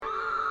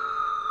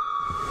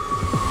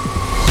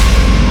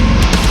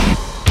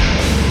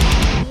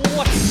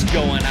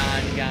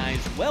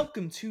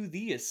welcome to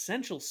the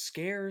Essential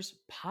Scares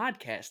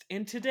podcast.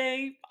 And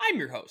today, I'm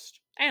your host,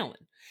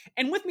 Alan.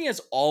 And with me, as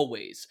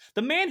always,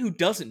 the man who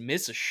doesn't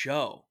miss a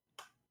show,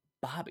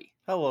 Bobby.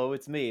 Hello,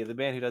 it's me, the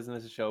man who doesn't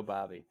miss a show,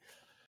 Bobby.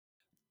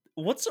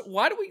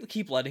 Why do we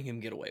keep letting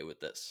him get away with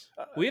this?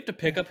 We have to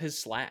pick up his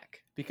slack.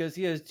 Because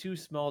he has two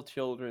small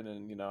children,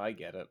 and I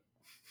get it.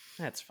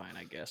 That's fine,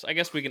 I guess. I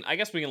guess we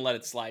can let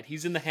it slide.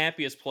 He's in the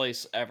happiest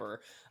place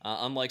ever,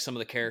 unlike some of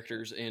the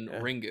characters in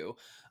Ringu.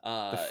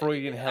 The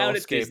Freudian Out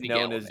at hellscape Disney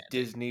known as Gallivanting.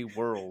 Disney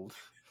World.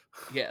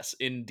 Yes,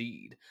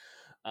 indeed.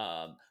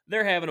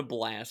 They're having a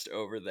blast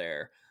over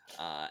there.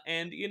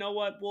 And you know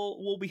what?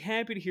 We'll be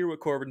happy to hear what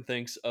Corbin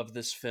thinks of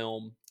this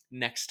film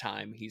next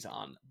time he's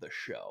on the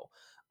show.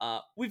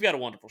 We've got a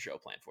wonderful show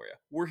planned for you.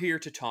 We're here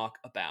to talk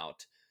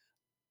about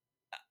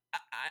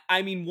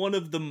I mean, one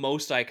of the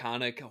most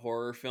iconic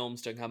horror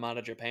films to come out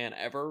of Japan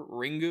ever,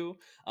 Ringu,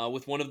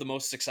 with one of the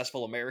most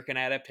successful American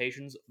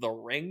adaptations, The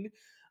Ring.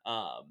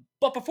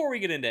 But before we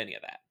get into any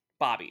of that,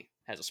 Bobby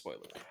has a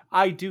spoiler.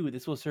 I do.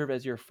 This will serve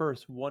as your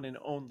first one and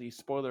only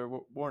spoiler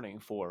warning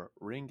for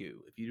Ringu.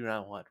 If you do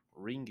not want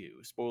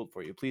Ringu spoiled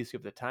for you, please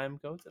skip the time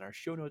codes in our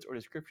show notes or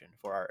description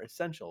for our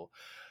essential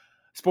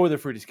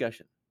spoiler-free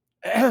discussion.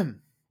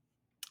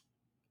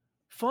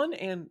 Fun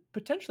and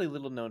potentially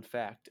little-known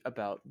fact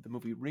about the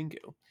movie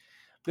Ringu.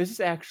 This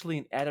is actually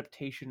an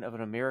adaptation of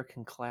an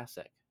American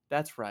classic.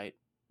 That's right,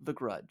 The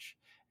Grudge.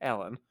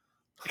 Alan.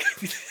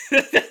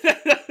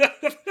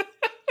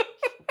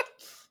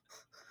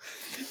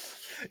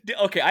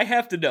 Okay, I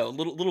have to know.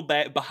 Little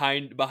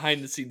behind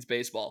the scenes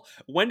baseball.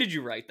 When did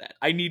you write that?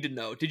 I need to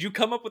know. Did you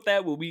come up with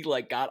that when we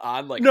got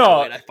on? No.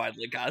 Oh, wait, I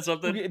finally got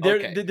something.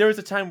 There was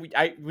a time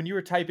when you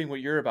were typing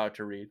what you're about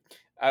to read,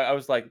 I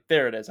was like,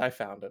 there it is, I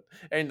found it,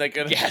 and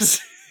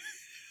yes.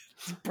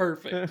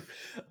 Perfect.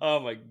 Oh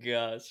my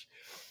gosh.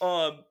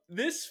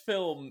 This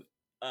film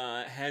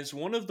has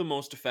one of the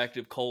most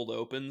effective cold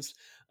opens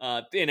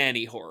in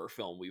any horror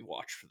film we've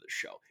watched for this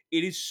show.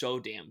 It is so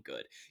damn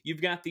good.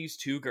 You've got these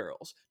two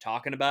girls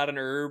talking about an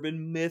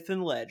urban myth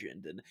and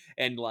legend,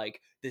 and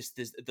like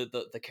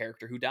the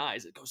character who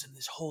dies, it goes in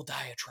this whole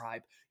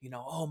diatribe.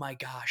 Oh my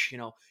gosh,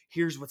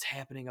 here's what's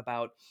happening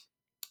about.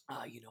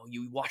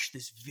 You watch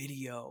this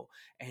video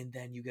and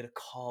then you get a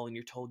call and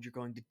you're told you're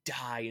going to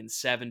die in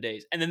 7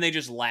 days. And then they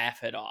just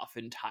laugh it off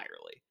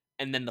entirely.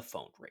 And then the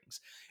phone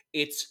rings.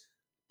 Its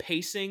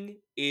pacing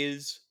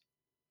is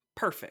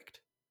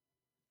perfect.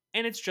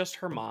 And it's just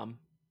her mom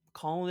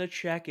calling to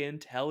check in,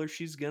 tell her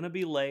she's going to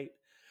be late.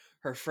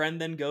 Her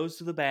friend then goes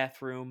to the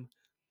bathroom.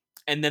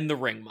 And then the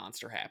ring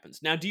monster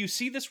happens. Now, do you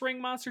see this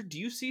ring monster? Do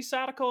you see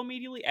Sadako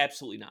immediately?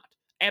 Absolutely not.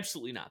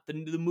 Absolutely not.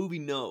 The movie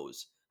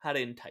knows how to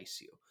entice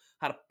you,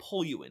 how to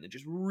pull you in. It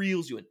just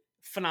reels you in.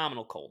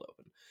 Phenomenal cold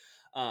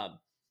open.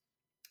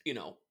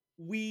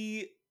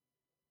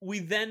 We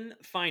then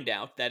find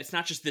out that it's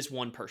not just this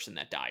one person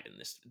that died in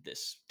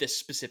this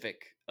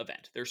specific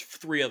event. There's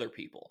 3 other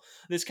people.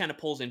 This kind of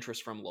pulls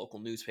interest from local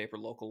newspaper,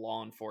 local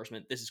law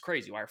enforcement. This is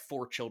crazy. Why are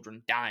 4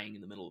 children dying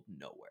in the middle of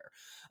nowhere?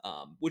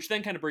 Which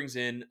then kind of brings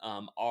in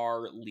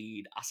our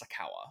lead,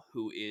 Asakawa,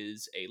 who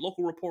is a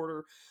local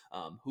reporter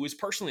who is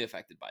personally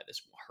affected by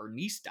this. Her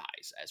niece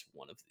dies as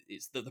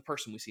is the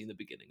person we see in the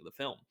beginning of the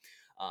film.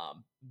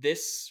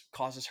 This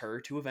causes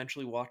her to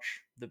eventually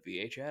watch the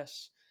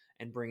VHS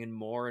and bring in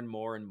more and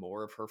more and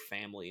more of her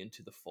family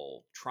into the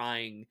fold,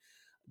 trying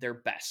their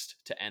best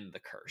to end the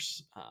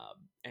curse.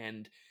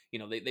 And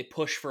they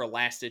push for a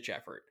last-ditch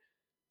effort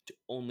to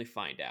only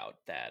find out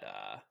that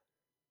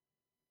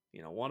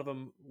one of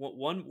them,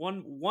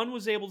 one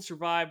was able to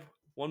survive,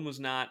 one was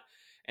not,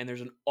 and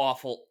there's an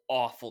awful,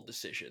 awful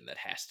decision that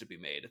has to be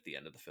made at the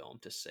end of the film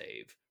to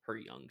save her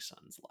young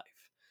son's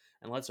life.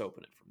 And let's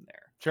open it from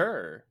there.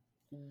 Sure.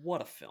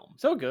 What a film!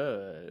 So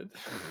good.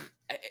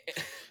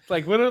 It's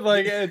like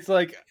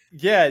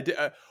yeah.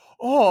 The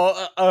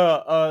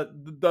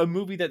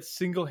movie that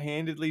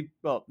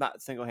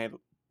not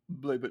single-handedly,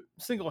 but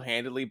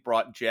single-handedly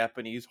brought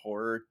Japanese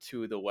horror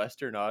to the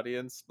Western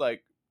audience.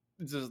 Like,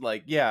 it's just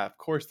like, yeah, of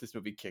course this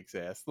movie kicks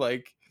ass.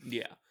 Like,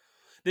 yeah.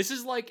 This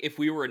is like if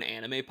we were an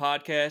anime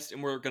podcast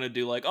and we're gonna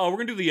do we're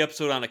gonna do the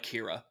episode on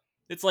Akira.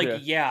 It's like,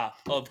 yeah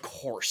of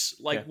course.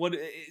 Like, what?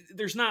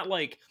 There's not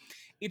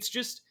it's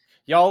just.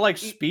 Y'all like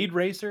Speed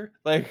Racer?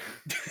 Like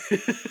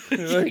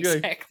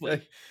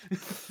exactly.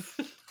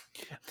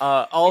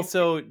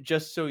 Also,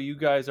 just so you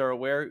guys are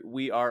aware,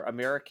 we are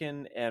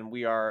American and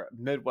we are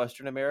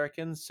Midwestern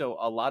Americans, so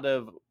a lot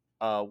of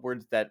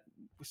words that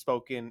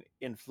spoken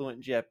in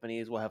fluent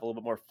Japanese will have a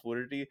little bit more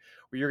fluidity,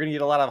 where you're going to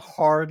get a lot of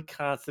hard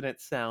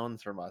consonant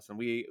sounds from us, and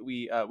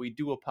we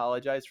do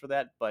apologize for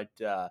that, but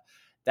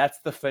that's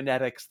the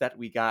phonetics that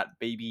we got,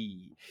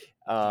 baby.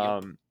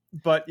 Yep.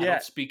 But yeah, I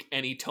don't speak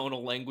any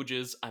tonal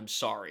languages. I'm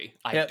sorry.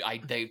 I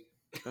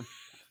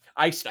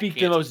speak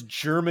the most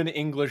German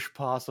English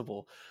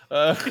possible.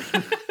 That's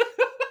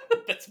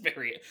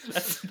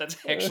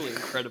actually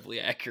incredibly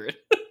accurate.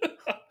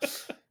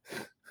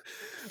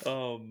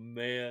 Oh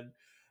man.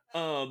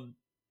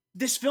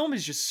 This film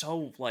is just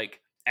so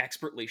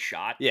expertly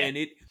shot, and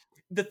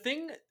the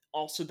thing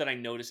also that I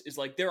noticed is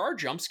like there are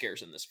jump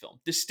scares in this film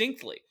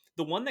distinctly.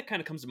 The one that kind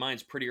of comes to mind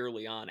is pretty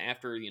early on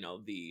after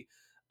the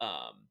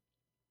um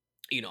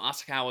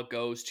Asakawa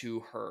goes to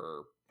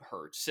her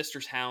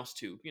sister's house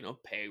to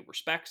pay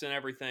respects and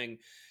everything,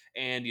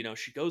 and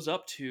she goes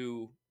up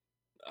to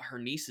her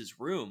niece's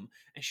room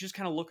and she's just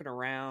kind of looking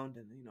around,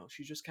 and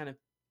she's just kind of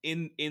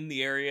in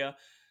the area,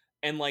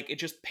 and like it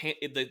just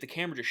the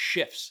camera just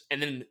shifts,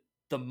 and then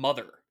the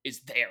mother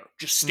is there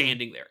just Mm.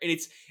 standing there, and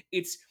it's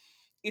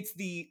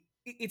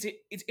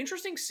it's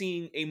interesting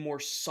seeing a more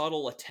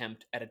subtle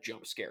attempt at a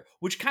jump scare,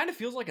 which kind of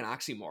feels like an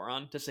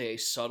oxymoron to say a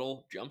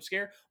subtle jump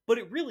scare, but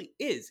it really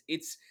is.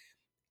 It's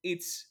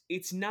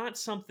not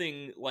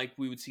something like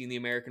we would see in the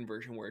American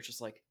version where it's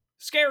just like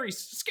scary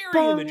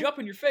image Bong, up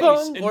in your face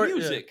bong, and or yeah,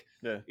 music.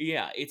 yeah,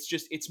 Yeah, it's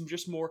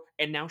just more,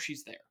 and now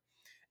she's there,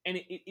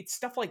 and it's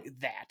stuff like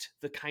that,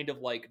 the kind of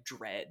like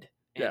dread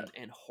yeah.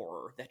 and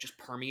horror that just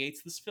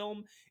permeates this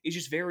film is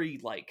just very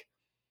like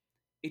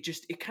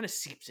it kind of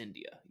seeps into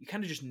you. You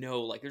kind of just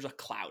know like there's a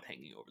cloud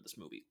hanging over this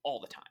movie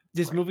all the time. It's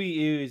This great.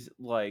 movie is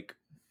like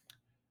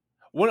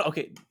one.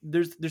 Okay,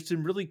 there's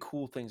some really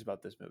cool things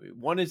about this movie.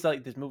 One is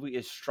like this movie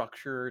is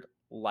structured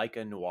like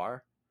a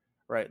noir,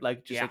 right?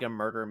 Like just Yeah. like a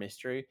murder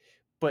mystery.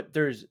 But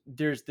there's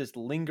this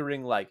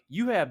lingering like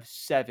you have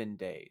 7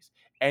 days,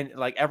 and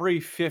like every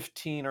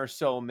 15 or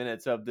so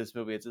minutes of this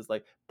movie, it's just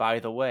like, by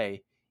the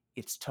way,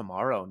 it's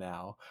tomorrow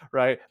now,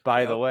 right?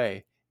 By the Yep.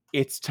 way,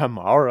 it's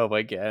tomorrow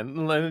again.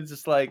 And it's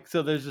just like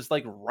so there's just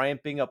like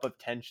ramping up of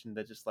tension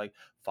that just like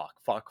fuck,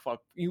 fuck, fuck.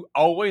 You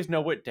always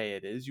know what day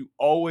it is. You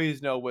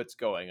always know what's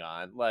going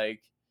on.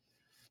 Like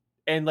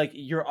and like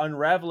you're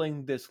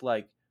unraveling this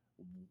like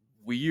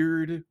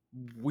weird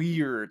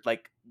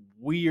like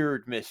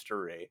weird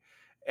mystery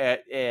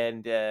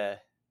and it's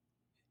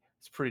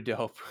pretty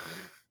dope.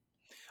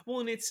 Well,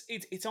 and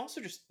it's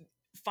also just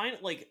find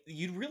like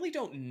you really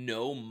don't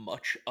know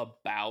much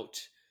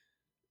about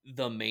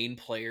the main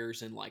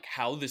players and like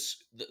how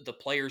the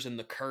players in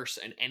the curse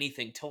and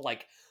anything till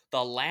like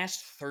the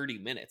last 30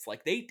 minutes,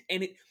 like they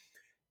and it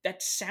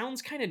that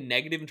sounds kind of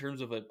negative in terms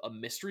of a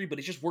mystery, but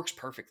it just works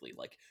perfectly.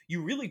 Like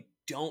you really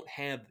don't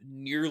have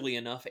nearly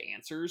enough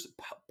answers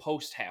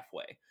post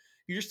halfway.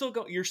 They're still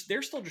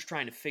just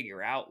trying to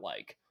figure out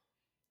like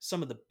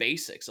some of the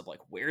basics of like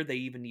where they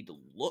even need to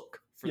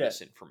look for Yeah.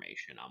 this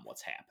information on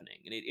what's happening,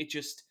 and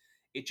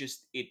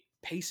it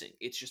pacing,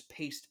 it's just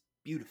paced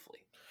beautifully.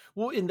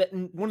 Well, in that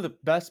one of the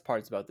best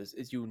parts about this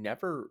is you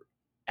never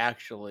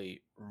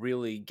actually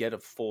really get a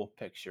full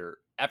picture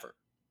ever,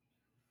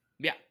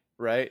 Yeah.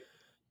 right?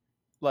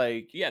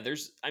 Like Yeah,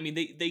 there's I mean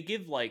they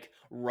give like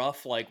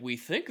rough like we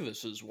think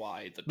this is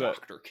why the but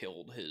doctor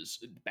killed his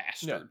yeah.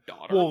 bastard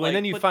daughter, Well, and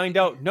then like you but find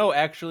out no,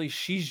 actually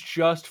she's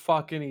just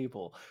fucking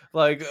evil.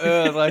 Like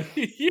yeah.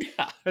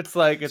 it's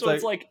So it's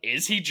like like,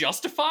 is he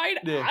justified?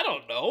 yeah. I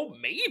don't know,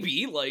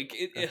 maybe like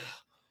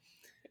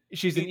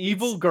She's an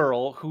evil it's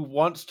girl who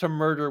wants to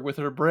murder with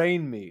her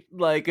brain meat.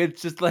 Like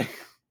it's just like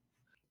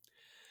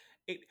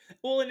it,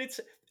 well, and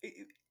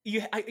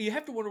you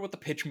have to wonder what the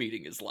pitch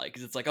meeting is like,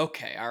 because it's like,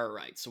 okay, all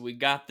right, so we've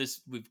got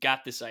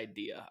this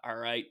idea, all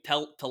right,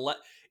 tell to let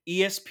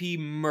ESP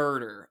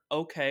murder,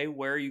 okay,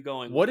 where are you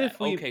going with that?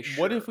 Okay,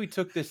 what if sure. we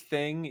took this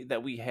thing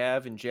that we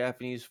have in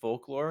Japanese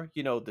folklore,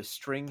 the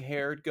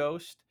string-haired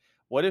ghost?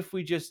 What if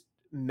we just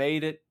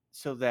made it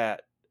so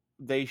that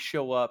they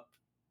show up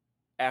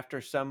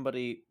after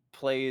somebody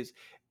plays,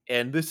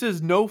 and this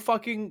is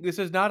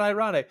not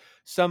ironic.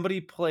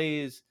 Somebody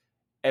plays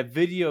a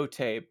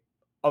videotape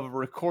of a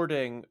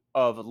recording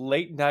of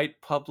late night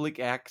public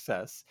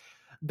access.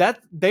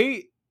 That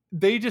they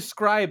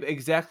describe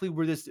exactly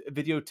where this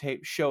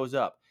videotape shows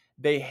up.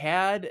 They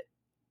had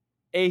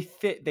they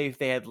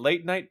had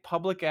late night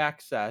public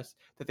access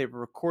that they were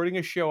recording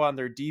a show on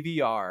their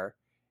DVR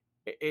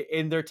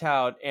in their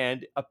town,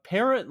 and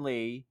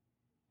apparently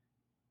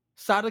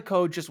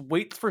Sadako just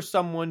waits for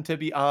someone to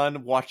be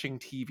on watching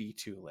TV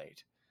too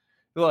late.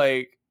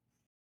 Like,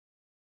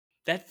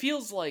 That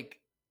feels like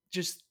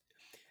just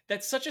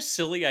that's such a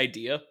silly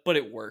idea, but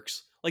it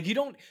works. Like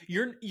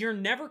you're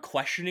never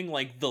questioning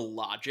like the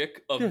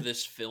logic yeah, of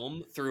this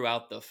film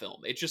throughout the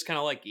film. It's just kind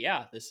of like,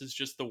 yeah, this is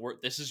just the word,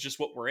 this is just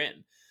what we're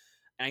in.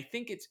 And I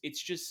think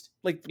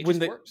like it when just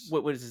the works.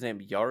 what is his name?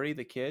 Yari,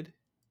 the kid.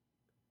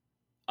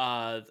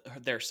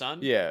 Their son,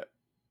 Yeah,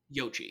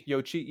 Yochi.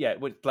 Yochi. Yeah,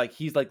 like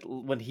he's like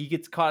when he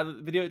gets caught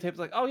in the videotape, it's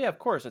like, oh yeah, of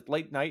course, it's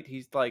late night.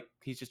 He's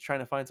just trying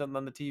to find something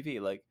on the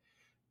TV. Like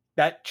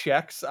that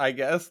checks, I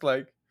guess.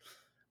 Like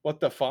what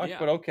the fuck? Yeah.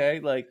 But okay,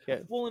 like yeah,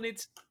 Well, and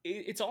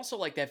it's also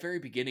like that very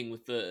beginning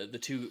with the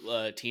two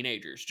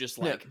teenagers just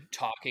yeah, like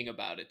talking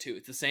about it too.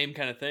 It's the same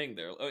kind of thing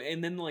there,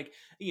 and then like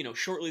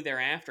shortly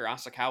thereafter,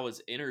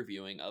 Asakawa's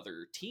interviewing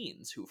other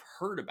teens who've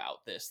heard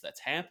about this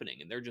that's happening,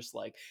 and they're just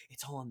like,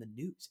 it's all on the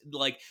news.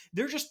 Like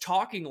they're just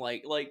talking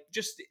like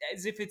just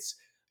as if it's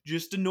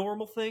just a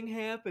normal thing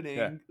yeah.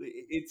 happening.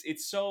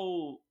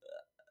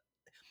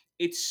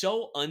 It's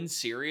so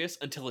unserious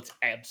until it's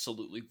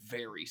absolutely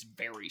very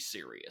very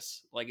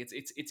serious. Like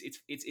it's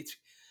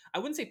I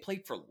wouldn't say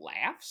played for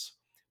laughs,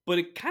 but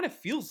it kind of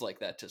feels like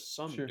that to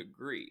some Sure.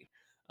 degree,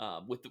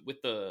 with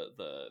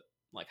the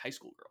like high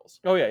school girls.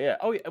 Oh yeah, yeah.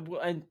 Oh yeah.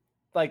 Well, and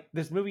like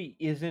this movie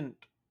isn't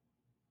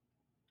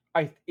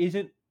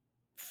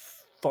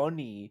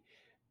funny,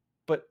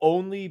 but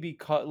only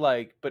because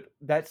but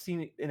that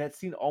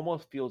scene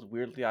almost feels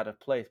weirdly out of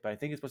place. But I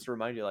think it's supposed to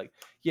remind you, like,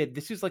 yeah,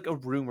 this is like a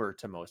rumor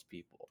to most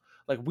people.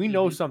 Like we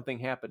know Hmm. something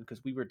happened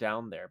because we were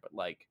down there, but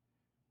like,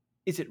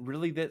 is it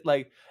really that?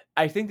 Like,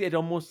 I think it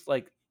almost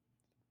like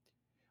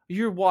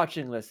you're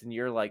watching this and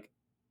you're like,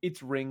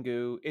 it's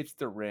Ringu, it's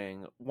the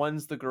ring.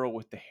 When's the girl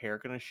with the hair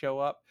gonna show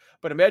up?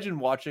 But imagine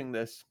watching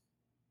this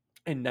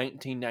in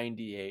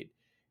 1998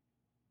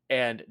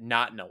 and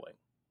not knowing,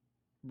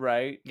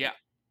 right? Yeah,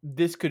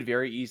 This could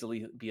very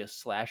easily be a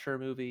slasher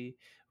movie,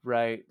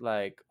 right?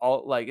 Like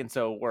all like and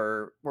so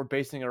we're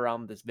basing it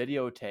around this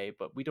videotape,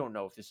 but we don't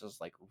know if this is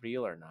like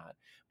real or not.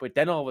 But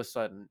then all of a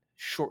sudden,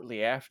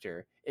 shortly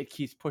after, it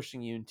keeps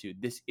pushing you into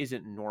this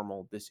isn't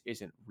normal, this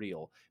isn't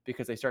real,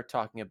 because they start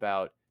talking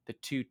about the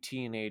two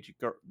teenage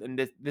girl, and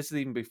this is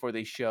even before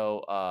they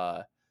show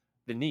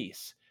the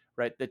niece,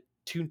 right? The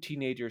two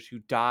teenagers who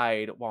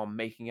died while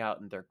making out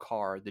in their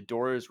car. The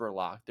doors were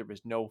locked. There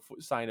was no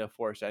sign of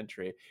forced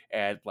entry,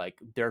 and like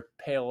they're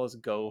pale as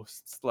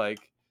ghosts. Like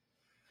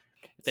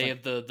it's they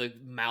like have the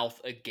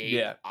mouth agape,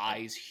 yeah,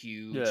 eyes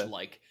huge, yeah,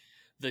 like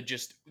the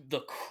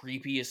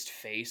creepiest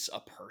face a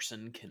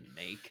person can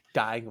make.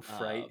 dying of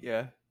fright. Um,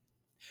 Yeah,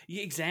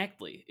 yeah,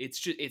 exactly. It's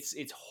just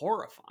it's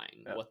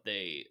horrifying yeah. what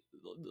they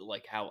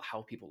like how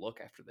people look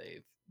after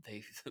they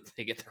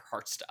they get their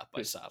heart stopped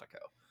by Sadako.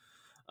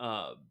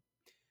 Um,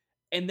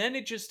 and then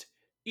it just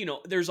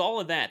there's all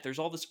of that, there's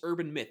all this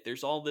urban myth,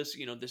 there's all this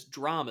this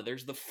drama,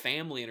 there's the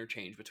family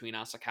interchange between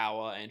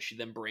Asakawa, and she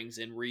then brings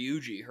in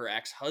Ryuji, her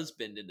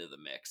ex-husband, into the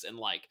mix, and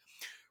like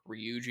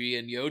Ryuji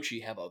and Yoshi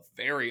have a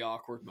very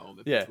awkward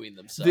moment Yeah. between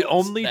The themselves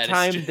only that is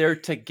time just, they're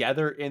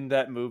together in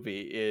that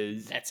movie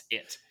is that's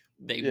it.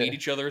 They meet yeah.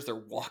 each other as they're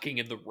walking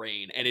in the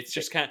rain, and it's It-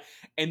 just kind of,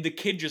 and the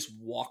kid just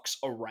walks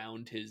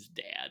around his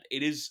dad.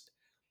 It is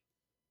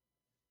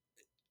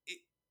it,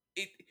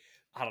 it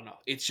I don't know,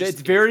 It's it's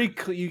very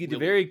you get a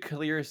really very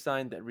clear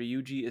sign that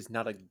Ryuji is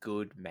not a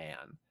good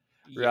man.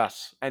 Yeah,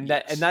 yes, and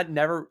yes, that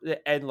never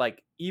and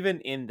like even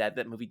in that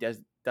movie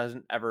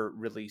doesn't ever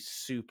really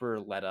super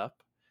let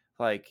up.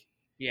 Like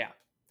yeah.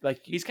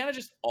 like He's kind of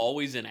just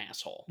always an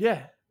asshole.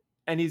 yeah,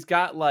 and he's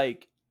got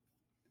like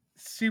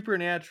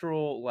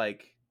supernatural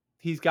like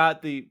he's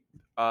got the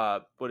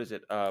what is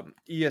it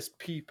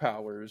ESP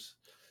powers,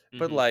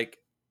 but Hmm. like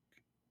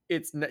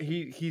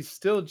he's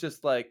still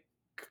just like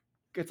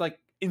it's like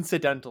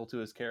incidental to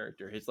his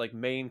character. His like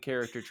main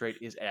character trait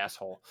is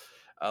asshole.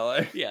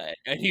 Like, Yeah,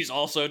 and he's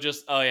also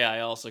just, oh yeah,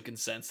 I also can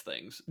sense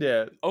things.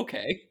 yeah,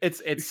 Okay.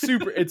 it's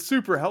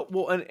super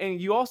helpful,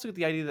 and you also get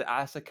the idea that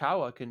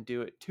Asakawa can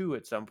do it too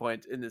at some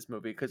point in this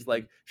movie because Hmm.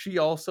 like she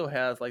also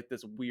has like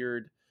this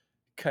weird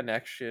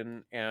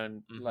connection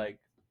and Hmm. like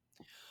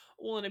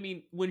Well, and I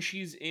mean, when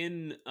she's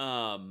in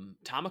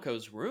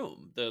Tamako's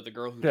room, the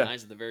girl who yeah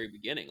dies at the very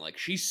beginning, like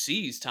she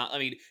sees I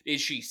mean, is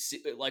she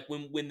like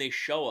when they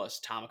show us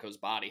Tamako's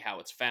body,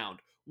 how it's found,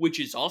 which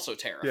is also yeah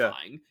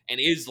terrifying and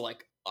is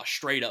like a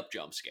straight up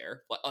jump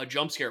scare, like a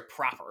jump scare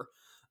proper.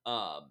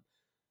 Um,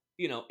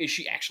 is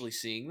she actually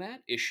seeing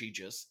that,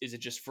 is it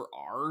just for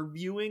our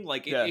viewing,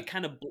 like yeah it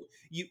kind of,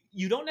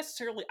 you don't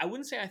necessarily, I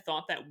wouldn't say I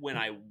thought that when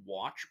I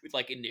watch with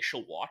like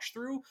initial watch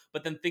through,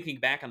 but then thinking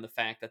back on the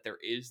fact that there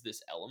is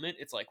this element,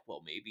 it's like,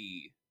 well,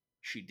 maybe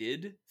she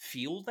did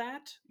feel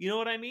that, you know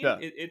what I mean, yeah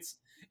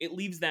it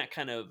leaves that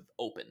kind of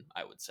open,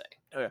 I would say.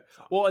 okay.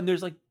 So Well, and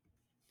there's like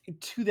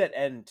to that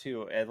end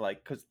too, and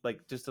like because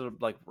like just to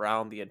like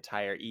round the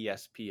entire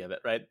ESP of it,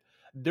 right?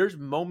 There's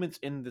moments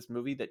in this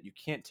movie that you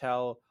can't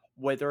tell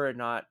whether or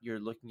not you're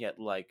looking at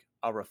like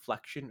a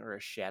reflection or a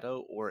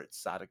shadow or it's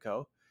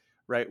Sadako,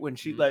 right? When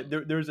she like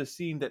mm, there's a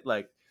scene that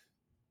like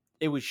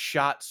it was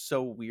shot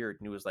so weird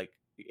and it was like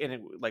and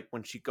it like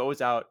when she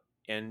goes out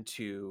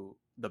into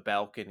the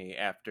balcony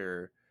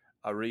after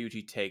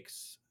Ryuji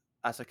takes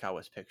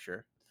Asakawa's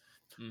picture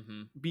mm-hmm.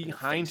 And her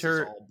behind face is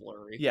her all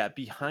blurry. yeah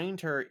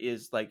behind her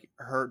is like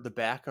the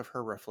back of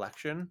her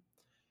reflection,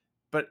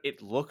 but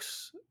it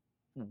looks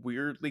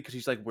weirdly because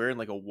she's like wearing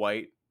like a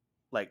white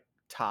like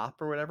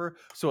top or whatever,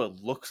 so it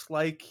looks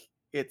like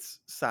it's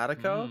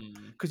Sadako Mm.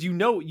 because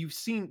you've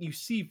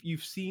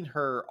seen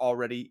her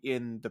already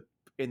in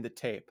the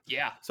tape.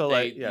 Yeah, So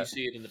like you yeah,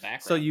 see it in the so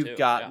background too,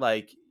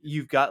 yeah.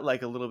 you've got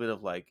like a little bit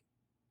of like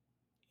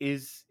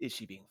is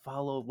she being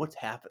followed, what's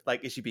happened,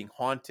 like is she being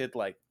haunted,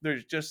 like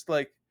there's just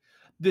like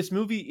this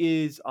movie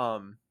is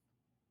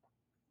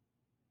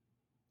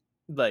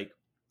like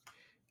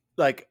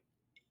like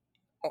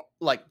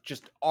like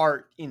just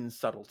art in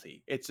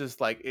subtlety. It's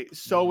just like it's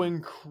so Mm.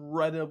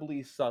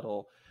 incredibly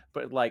subtle,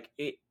 but like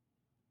it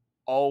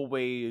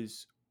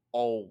always,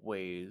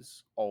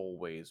 always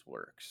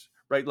works.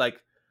 Right?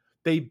 Like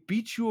they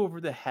beat you over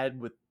the head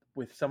with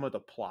some of the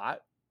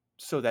plot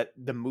so that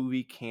the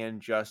movie can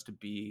just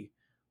be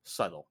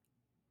subtle.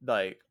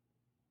 Like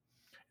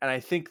And I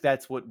think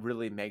that's what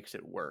really makes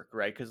it work,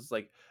 right? Because it's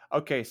like,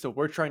 okay, so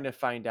we're trying to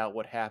find out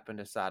what happened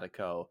to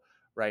Sadako,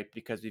 right?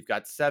 Because we've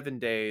got 7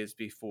 days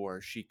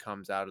before she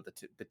comes out of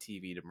the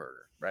TV to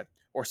murder, right?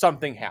 Or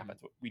something Mhm.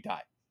 happens, we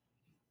die.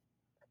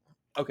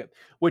 Okay,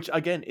 which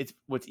again, it's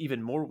what's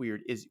even more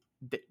weird is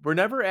we're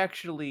never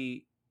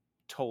actually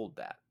told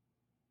that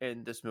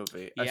in this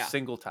movie a Yeah.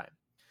 single time,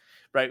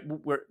 right?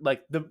 We're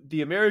like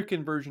the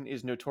American version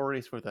is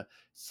notorious for the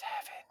 7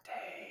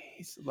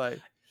 days,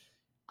 like,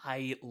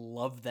 I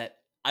love that.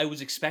 I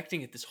was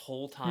expecting it this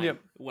whole time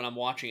yep, when I'm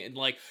watching it,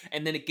 and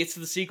and then it gets to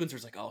the sequence where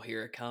it's like, oh,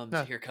 here it comes,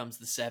 nah, here comes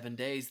the 7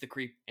 days, the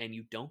creep, and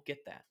you don't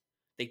get that.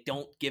 They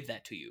don't give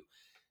that to you,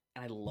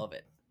 and I love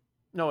it.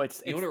 no,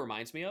 it's You know what it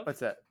reminds me of? what's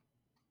that?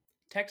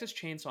 Texas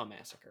Chainsaw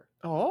Massacre.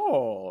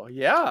 Oh,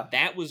 yeah.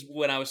 That was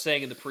what I was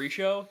saying in the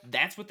pre-show.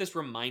 That's what this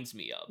reminds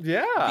me of.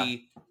 Yeah.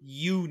 The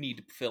you need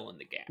to fill in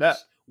the That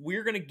gaps.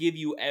 We're going to give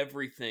you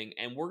everything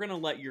and we're going to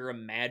let your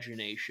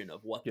imagination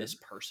of what yeah. this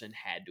person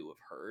had to have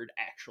heard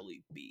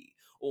actually be.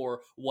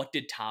 Or what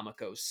did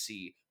Tamako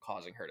see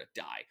causing her to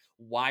die?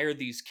 Why are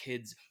these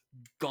kids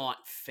gaunt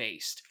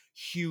faced,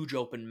 huge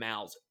open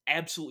mouths,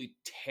 absolutely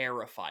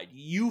terrified?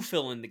 You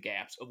fill in the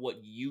gaps of what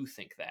you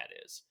think that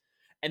is.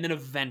 And then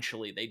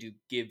eventually they do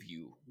give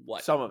you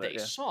what Some of it, they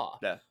yeah. saw,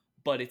 Yeah.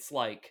 but it's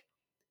like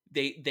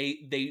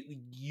they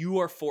you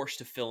are forced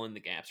to fill in the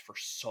gaps for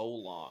so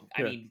long.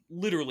 I Yeah. mean,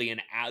 literally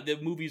an hour. The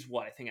movie's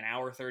what, I think an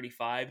hour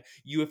 35.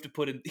 You have to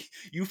put in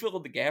you fill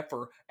in the gap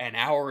for an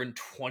hour and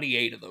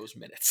 28 of those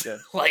minutes. Yeah.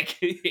 Like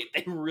they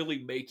really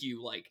make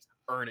you like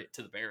earn it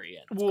to the very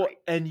end. It's Well, great.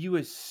 and you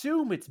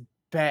assume it's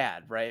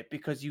bad, right?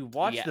 Because you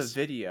watch the Yes.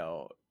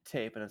 video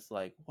tape and it's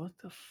like, what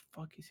the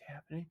fuck is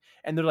happening?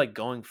 And they're like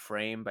going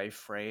frame by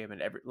frame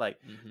and every Hmm.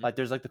 like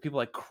there's like the people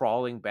like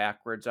crawling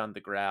backwards on the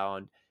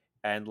ground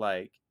and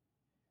like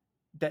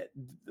that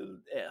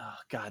oh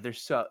god, they're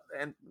so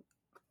and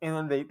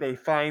then they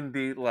find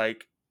the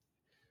like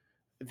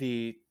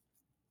the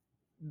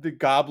the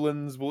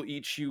goblins will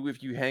eat you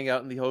if you hang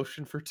out in the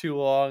ocean for too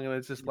long, and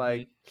it's just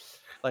Hmm.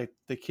 like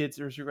the kids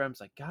nursery rhymes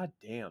like god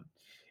damn.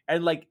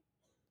 And like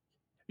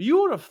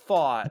you would have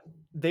thought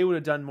they would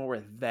have done more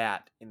with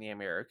that in the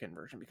American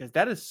version because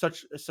that is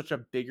such a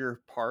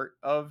bigger part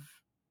of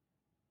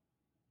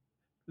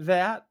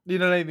that, you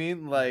know what I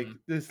mean? Like Hmm.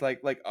 this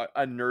like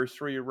a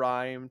nursery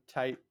rhyme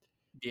type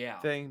Yeah.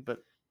 thing,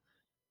 but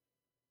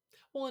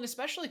Well, and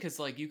especially because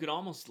like you could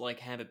almost like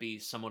have it be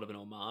somewhat of an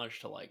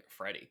homage to like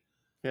Freddy.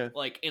 yeah.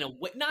 Like in a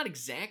way, not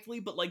exactly,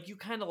 but like you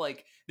kind of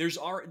like there's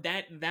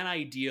that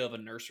idea of a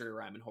nursery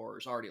rhyme in horror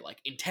is already like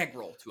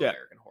integral to Yeah.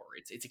 American horror.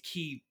 It's a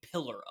key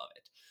pillar of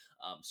it.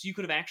 So you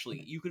could have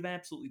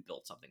absolutely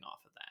built something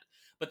off of that.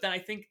 But then I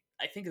think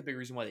the big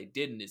reason why they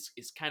didn't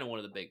is kind of one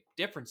of the big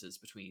differences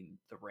between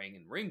The Ring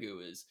and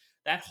Ringu is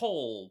that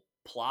whole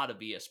plot of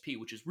ESP,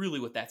 which is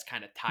really what that's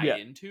kind of tied Yeah.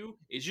 into,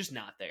 is just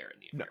not there in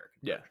the No. American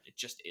Yeah. version. It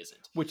just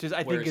isn't. Which is I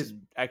think Whereas is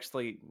in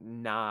actually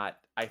not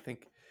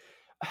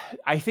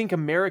I think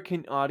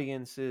American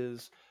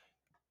audiences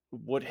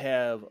would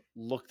have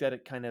looked at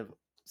it kind of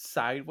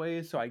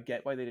sideways, so I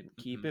get why they didn't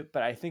keep Mhm. it,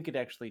 but I think it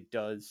actually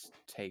does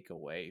take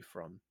away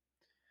from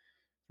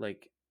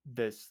like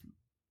this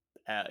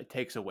it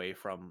takes away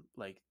from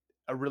like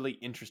a really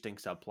interesting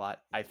subplot.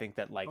 I think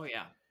that Oh like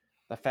yeah.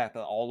 the fact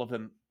that all of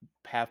them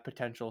have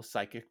potential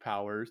psychic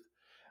powers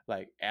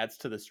like adds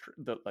to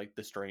the like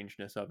the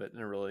strangeness of it in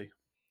a really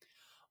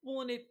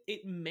Well, and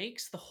it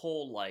makes the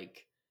whole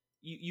like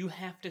you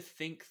have to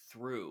think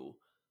through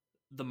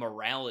the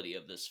morality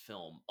of this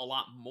film a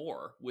lot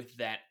more with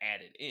that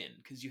added in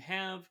because you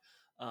have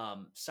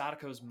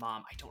Sadako's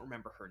mom. I don't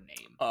remember her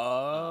name.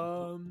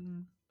 Who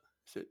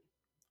is it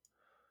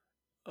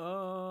I can't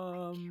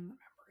um remember.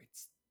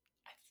 It's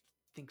I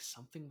think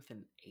something with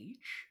an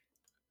H.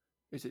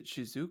 is it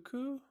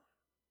Shizuku?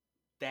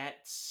 That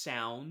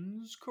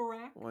sounds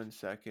correct. One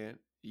second.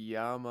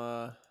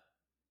 Yama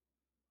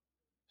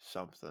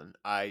something.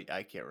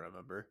 I can't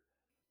remember.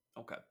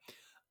 Okay.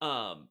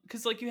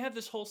 Because like you have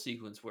this whole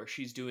sequence where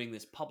she's doing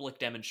this public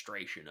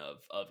demonstration of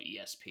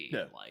ESP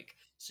Yeah. and like,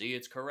 see,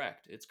 it's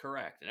correct,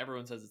 and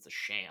everyone says it's a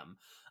sham.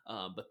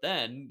 But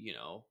then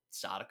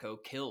Sadako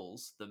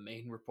kills the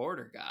main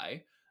reporter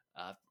guy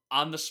uh,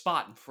 on the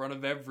spot in front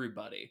of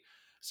everybody.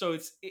 So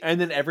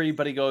And then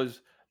everybody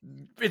goes,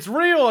 "It's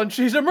real and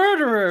she's a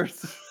murderer."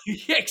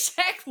 yeah,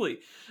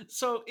 exactly.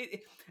 So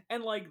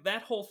and like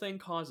that whole thing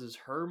causes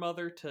her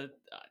mother to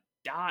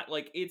die.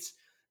 Like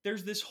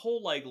there's this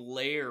whole like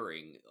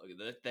layering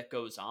that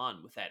goes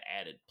on with that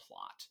added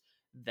plot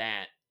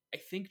that I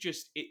think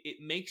just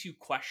it makes you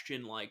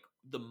question like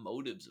the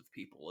motives of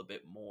people a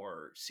bit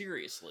more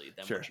seriously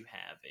than what Sure. you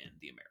have in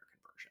the American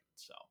version.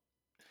 So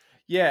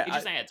Yeah, it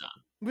just adds on.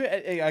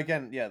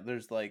 again, yeah,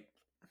 there's like,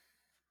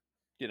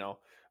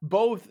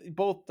 both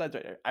sides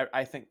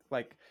I think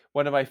like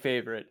one of my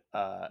favorite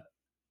uh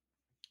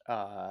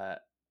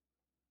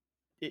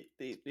it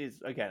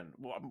is again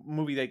a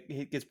movie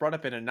that gets brought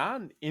up in a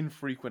non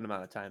infrequent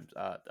amount of times.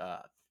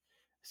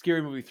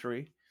 Scary Movie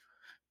 3.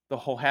 the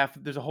whole half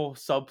there's a whole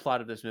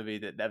subplot of this movie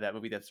that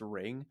movie that's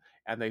Ring,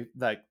 and they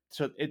like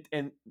so it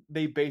and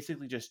they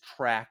basically just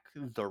track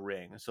the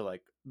ring. So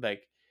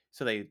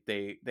so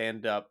they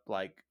end up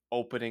like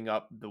opening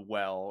up the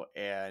well,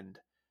 and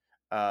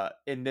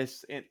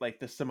like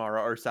the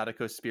Samara or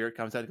Sadako's spirit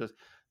comes out and goes,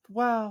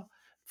 "Wow,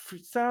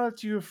 Sarah,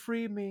 you have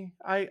freed me.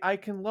 I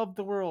can love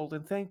the world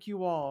and thank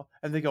you all."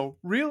 And they go,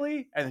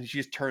 "Really?" And then she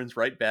just turns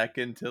right back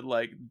into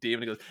like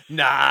demon and goes,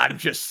 "Nah, I'm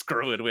just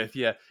screwing with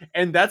you."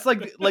 And that's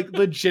like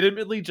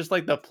legitimately just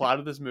like the plot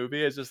of this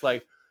movie is just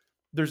like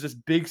there's this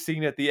big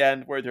scene at the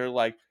end where they're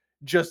like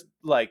just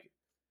like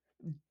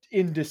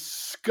in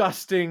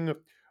disgusting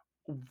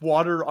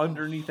water Oh,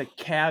 underneath a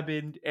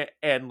cabin,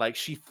 and like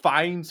she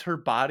finds her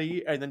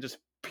body and then just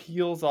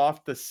peels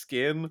off the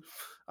skin,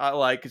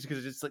 like because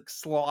it just like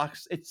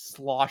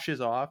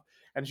sloshes off,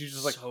 and she's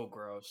just like so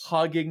gross.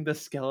 hugging the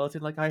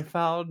skeleton like I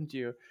found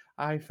you,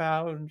 I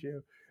found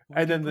you. We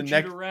And can then the put you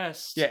to next yeah,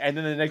 rest. and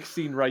then the next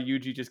scene,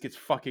 Ryuji just gets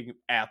fucking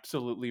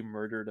absolutely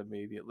murdered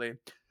immediately.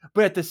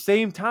 But at the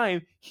same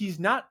time, he's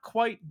not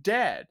quite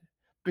dead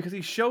because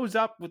he shows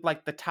up with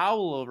like the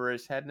towel over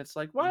his head, and it's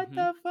like, what Mm-hmm.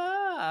 the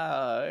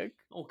fuck?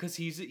 Oh, because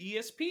he's an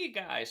ESP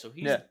guy, so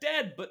he's Yeah,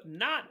 dead, but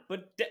not,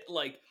 but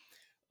like,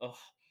 oh,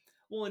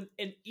 well,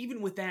 and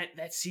even with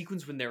that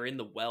sequence when they're in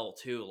the well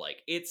too,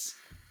 like it's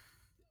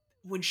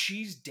when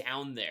she's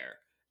down there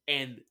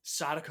and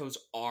Sadako's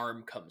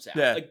arm comes out.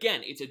 yeah,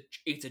 Again,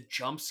 it's a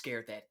jump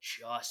scare that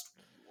just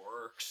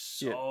works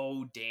yeah.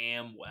 so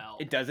damn It well.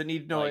 doesn't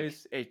need Like,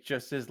 noise. It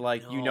just is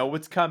like you know no.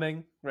 what's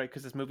coming, right?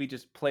 Because this movie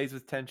just plays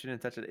with tension in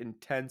such an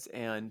intense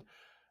and,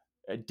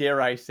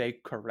 dare I say,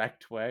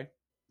 correct way.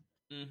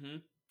 Mm-hmm.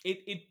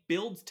 It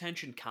builds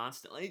tension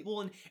constantly.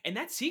 Well, and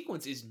that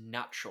sequence is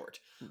not short.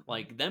 Mm-mm.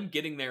 Like them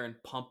getting there and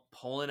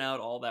pulling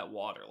out all that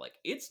water. Like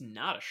it's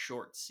not a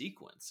short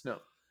sequence. No.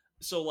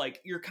 So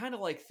like you're kind of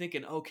like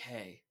thinking,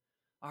 okay,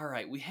 all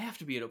right, we have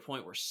to be at a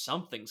point where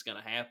something's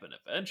gonna happen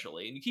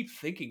eventually, and you keep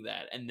thinking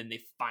that, and then they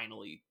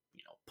finally,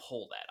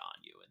 pull that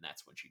on you, and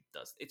that's when she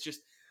does. It's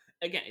just,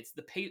 again, it's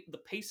the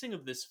pacing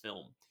of this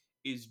film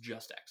is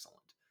just excellent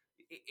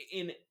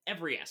in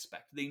every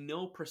aspect. They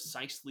know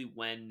precisely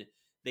when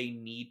they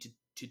need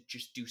to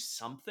just do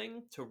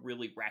something to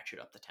really ratchet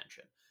up the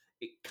tension.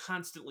 It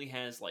constantly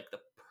has like the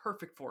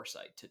perfect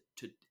foresight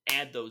to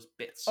add those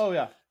bits Oh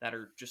yeah, that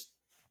are just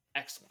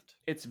excellent.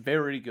 it's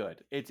very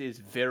good. It is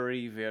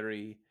very,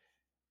 very.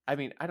 I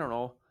mean, I don't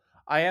know.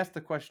 I ask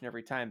the question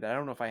every time that I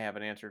don't know if I have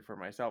an answer for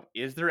myself.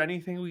 Is there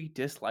anything we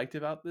disliked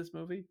about this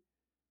movie?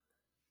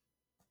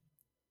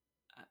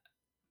 Uh,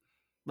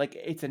 Like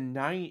it's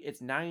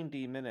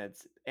 90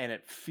 minutes and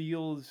it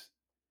feels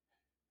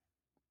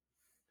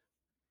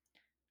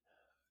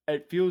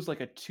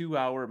like a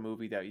 2-hour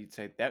movie that you'd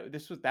say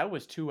that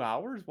was 2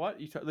 hours. What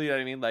you know what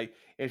I mean? Like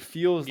it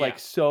feels like yeah,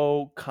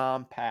 so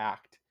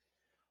compact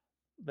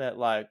that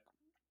like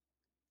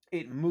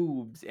it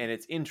moves and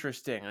it's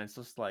interesting and it's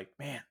just like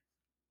man,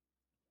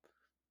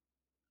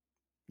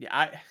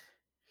 yeah,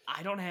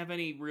 I don't have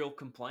any real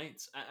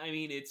complaints. I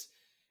mean,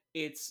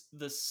 it's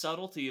the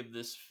subtlety of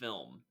this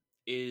film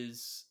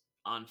is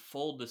on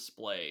full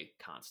display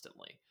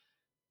constantly,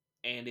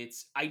 and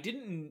it's I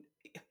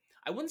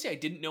wouldn't say I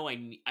didn't know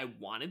I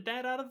wanted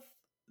that out of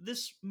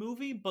this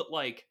movie, but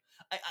like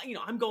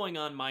I'm going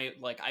on my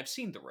like I've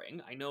seen The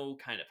Ring. I know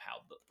kind of how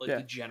the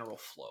yeah. general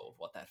flow of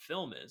what that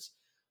film is,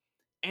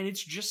 and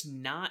it's just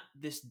not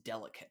this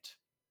delicate.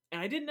 And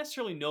I didn't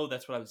necessarily know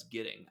that's what I was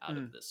getting out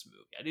of Mm. this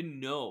movie. I didn't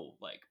know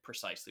like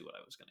precisely what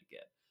I was going to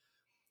get.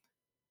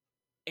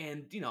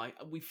 And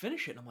we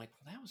finish it, and I'm like,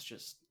 well, that was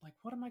just like,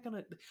 what am I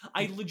gonna?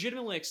 I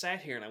legitimately like,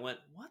 sat here and I went,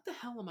 what the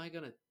hell am I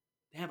gonna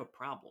have a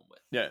problem with?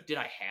 Yeah. Did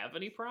I have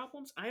any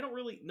problems? I don't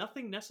really.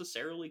 Nothing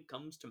necessarily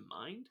comes to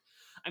mind.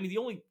 I mean, the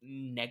only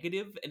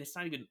negative, and it's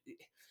not even,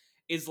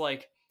 is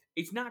like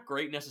it's not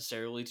great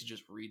necessarily to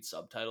just read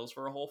subtitles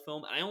for a whole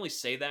film. And I only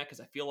say that because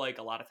I feel like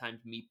a lot of times,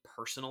 me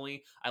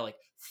personally, I like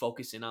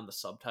focus in on the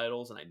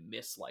subtitles and I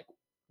miss like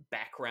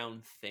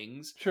background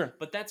things. Sure.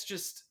 But that's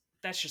just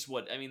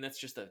what I mean. That's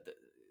just the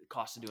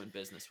cost of doing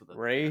business with an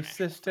international Racist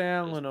film. It is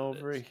Alan what it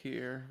over is.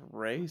 here. I'm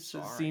Racist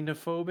sorry.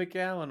 xenophobic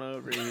Alan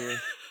over here.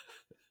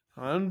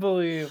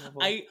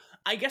 Unbelievable. I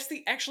I guess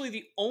the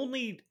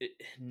only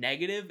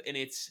negative, and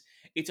it's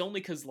only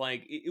because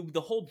like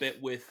the whole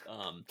bit with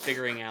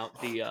figuring out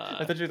the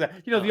I thought you were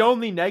that. The uh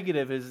only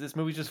negative is this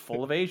movie's just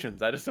full of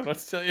Asians. I just don't know what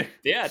to tell you.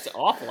 yeah, it's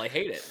awful. I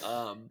hate it.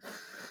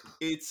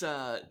 It's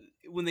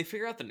when they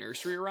figure out the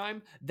nursery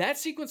rhyme, that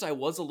sequence I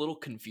was a little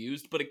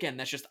confused, but again,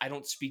 that's just I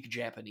don't speak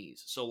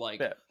Japanese. So like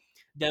Yeah.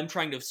 them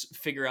trying to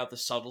figure out the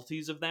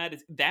subtleties of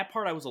that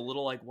part I was a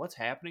little like what's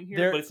happening here,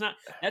 but There it's not.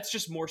 That's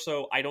just more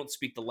so I don't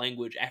speak the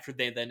language. After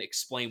they then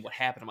explain what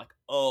happened, I'm like,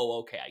 oh,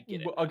 okay, I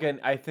get it now. again,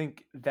 I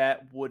think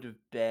that would have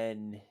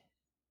been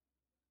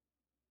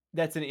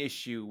that's an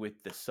issue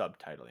with the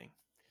subtitling,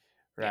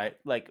 Yeah, right?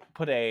 Like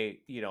put a,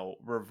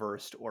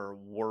 reversed or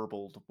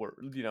warbled word,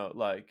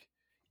 like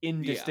yeah,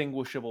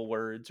 indistinguishable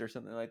words or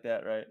something like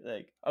that, right?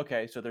 Like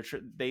okay, so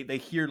they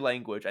hear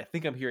language. I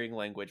think I'm hearing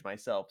language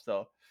myself,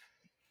 so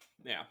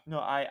Yeah, No,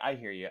 I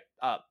hear you.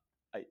 I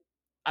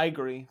I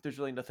agree. There's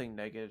really nothing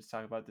negative to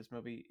talk about this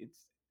movie.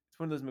 It's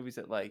one of those movies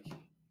that like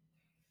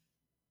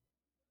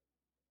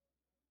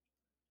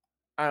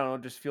I don't know,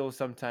 just feels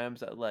sometimes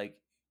that like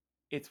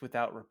it's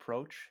without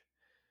reproach.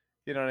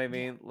 You know what I yeah,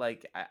 mean?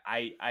 Like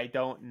I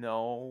don't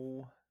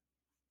know.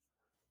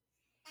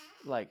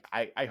 Like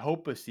I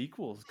hope a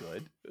sequel's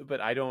good,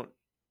 but I don't.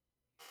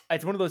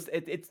 It's one of those.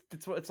 It's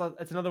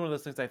another one of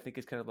those things I think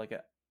is kind of like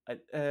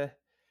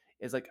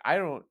is like I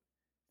don't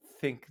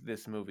think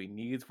this movie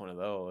needs one of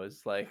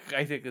those. Like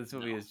I think this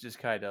movie no, is just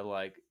kind of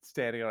like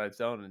standing on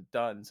its own and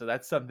done. So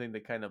that's something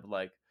that kind of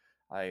like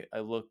I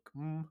look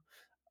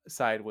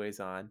sideways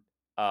on.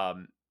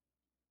 Um,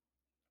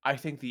 I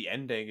think the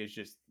ending is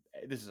just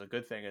this is a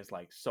good thing. Is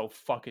like so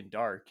fucking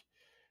dark.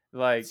 it's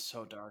Like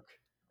so dark.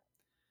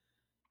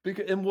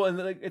 because and one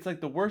like it's like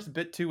the worst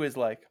bit too is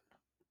like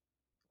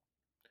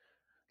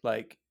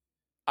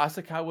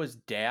Asakawa's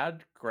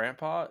dad,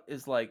 grandpa,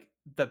 is like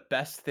the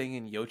best thing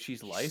in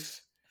Yochi's life.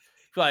 He's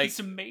Like he's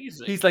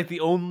amazing. he's like the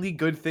only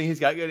good thing he's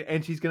got,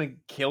 and she's gonna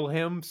kill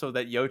him so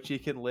that Yoshi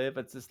can live.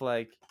 It's just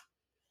like,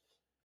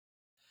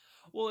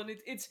 Well, and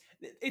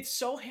it's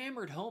so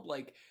hammered home.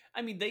 Like,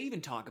 I mean, they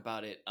even talk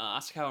about it.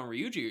 Asakawa and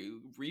Ryuji.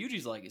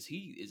 Ryuji's like, is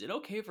it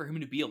okay for him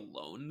to be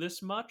alone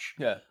this much?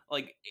 yeah,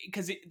 Like,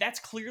 because that's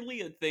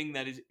clearly a thing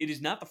that is. It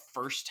is not the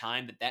first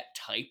time that that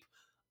type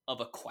of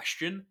a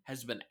question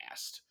has been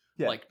asked.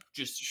 yeah. Like,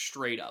 just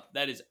straight up,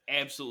 that is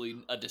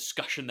absolutely a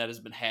discussion that has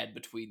been had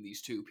between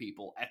these two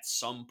people at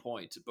some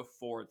point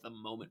before the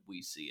moment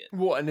we see it.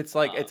 Well, and it's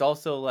like it's Um,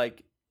 also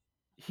like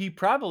he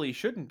probably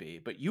shouldn't be,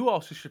 but you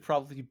also should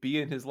probably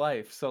be in his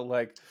life. So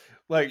like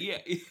yeah,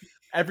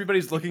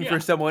 everybody's looking yeah. for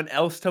someone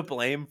else to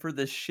blame for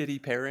this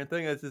shitty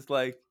parenting. It's just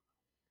like,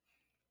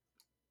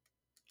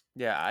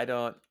 yeah, I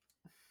don't.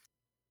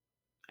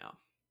 Yeah.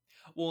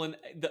 Well, and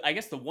I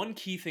guess the one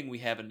key thing we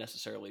haven't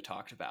necessarily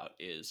talked about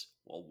is,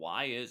 well,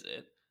 why is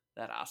it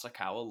that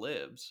Asakawa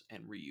lives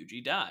and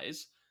Ryuji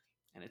dies?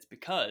 And it's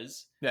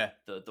because Yeah,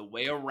 the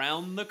way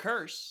around the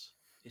curse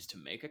is to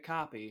make a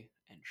copy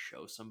and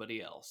show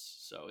somebody else.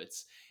 So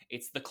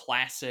it's the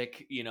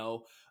classic,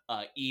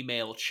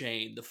 email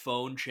chain, the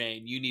phone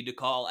chain. You need to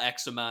call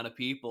X amount of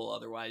people,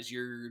 otherwise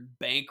you're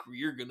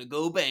gonna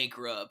go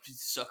bankrupt,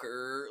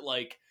 sucker.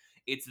 Like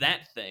it's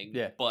that thing,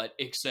 yeah, but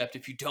except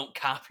if you don't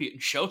copy it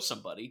and show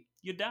somebody,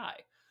 you die.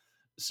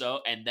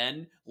 So, and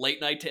then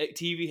late night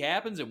TV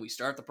happens, and we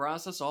start the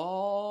process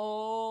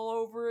all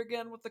over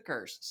again with the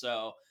curse.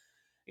 So,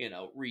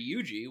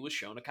 Ryuji was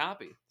shown a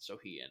copy, so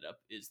he end up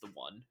is the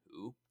one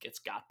who gets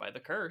got by the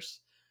curse.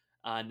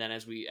 And then,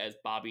 as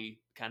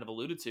Bobby kind of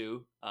alluded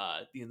to,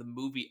 the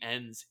movie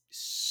ends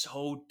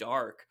so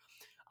dark.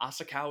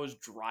 Asakawa's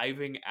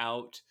driving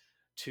out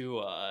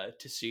to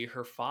see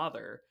her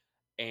father,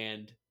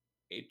 and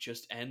it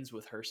just ends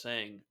with her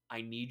saying,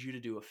 "I need you to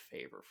do a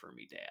favor for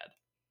me, Dad."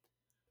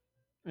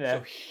 So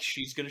yeah.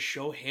 she's gonna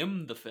show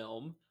him the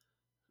film,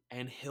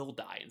 and he'll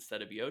die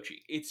instead of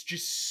Yoshi. It's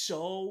just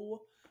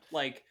so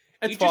like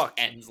It's it just fucked.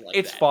 ends like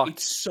It's that. fucked.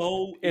 It's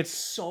It's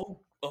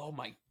so oh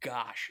my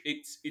gosh.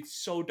 It's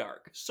so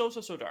dark. So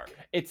dark.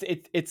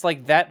 it's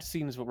like that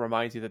scene is what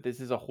reminds you that this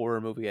is a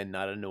horror movie and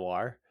not a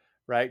noir,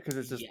 right? Because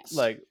it's just Yes.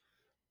 like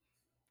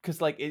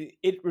it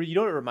you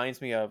know what it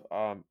reminds me of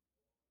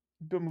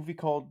the movie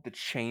called The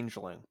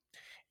Changeling.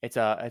 It's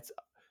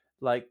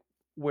like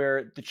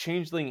where The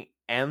Changeling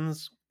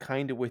ends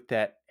kind of with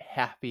that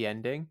happy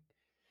ending.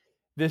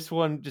 This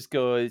one just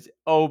goes,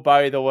 "Oh,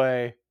 by the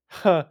way,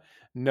 huh,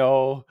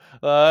 no,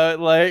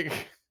 like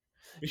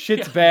shit's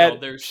Yeah, no,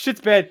 bad. there's Shit's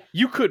bad.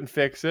 You couldn't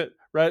fix it,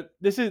 right?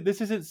 This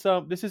isn't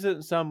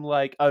some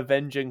like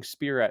avenging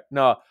spirit.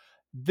 No,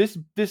 this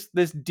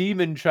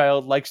demon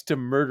child likes to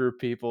murder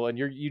people, and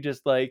you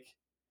just like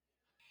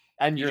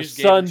and you your just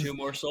gave her two son's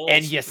more and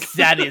souls. your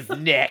son is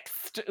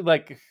next.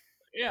 Like,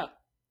 Yeah.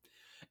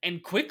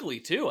 And quickly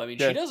too. I mean,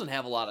 she yeah, doesn't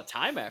have a lot of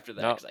time after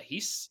that no, because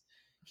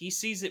he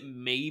sees it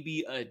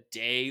maybe a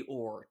day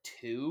or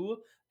two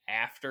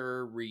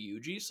after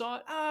Ryuji saw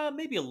it.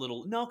 Maybe a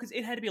little. No, because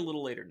it had to be a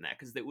little later than that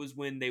because it was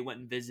when they went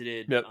and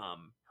visited yep,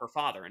 her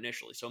father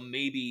initially. So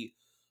maybe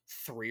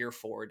 3 or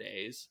 4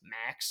 days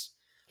max.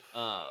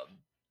 Um,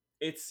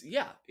 it's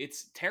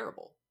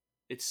terrible.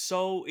 It's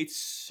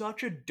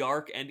such a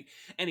dark ending.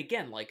 And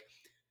again, like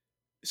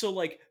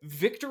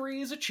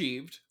victory is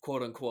achieved,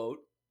 quote unquote,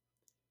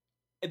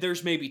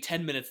 there's maybe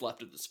 10 minutes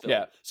left of this film.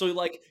 yeah. So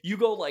like you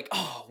go like,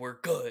 "Oh, we're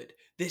good.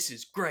 This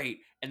is great."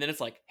 And then it's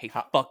like, "Hey,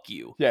 How, fuck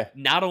you. yeah.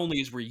 Not only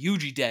is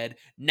Ryuji dead,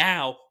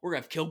 now we're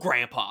going to kill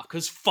grandpa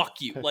cuz fuck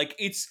you." Like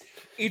it's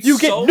You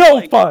get so no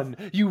like fun.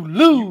 You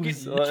you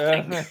get lose.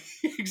 nothing.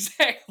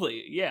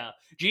 Exactly. Yeah.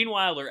 Gene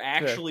Wilder Yeah.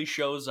 actually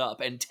shows up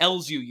and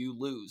tells you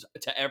lose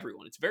to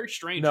everyone. It's very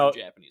strange in a No,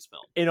 Japanese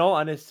film. in all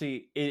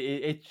honesty,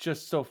 it's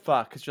just so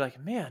fucked because you're like,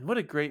 man, what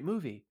a great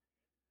movie.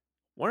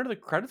 When are the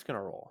credits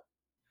gonna roll?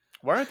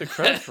 Why aren't the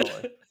credits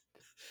rolling?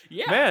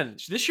 Yeah, Man,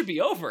 this should be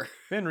over.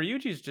 man,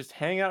 Ryuji's just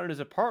hanging out in his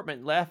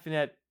apartment laughing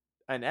at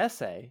an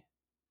essay.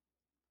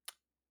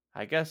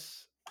 I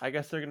guess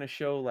they're gonna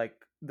show like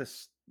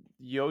this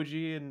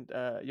Yoshi and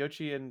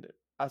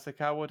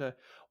Asakawa to,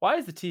 why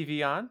is the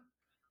TV on?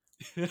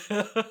 Eh.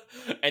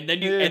 and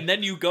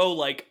then you go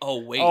like,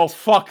 oh Oh wait,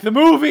 fuck the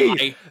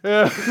movie.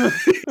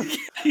 I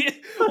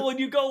well, and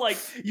you go like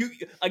you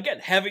again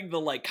having the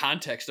like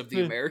context of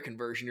the American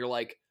version. You're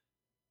like,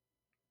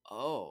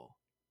 oh,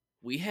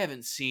 we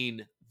haven't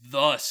seen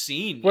the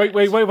scene Wait, yet.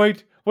 wait, wait,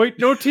 wait, wait!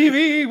 No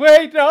TV!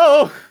 Wait,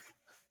 no!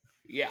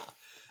 Yeah,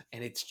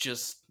 and it's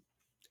just,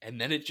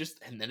 and then it just,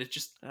 And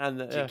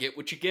you get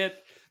what you get.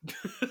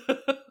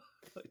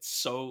 It's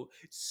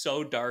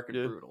so dark and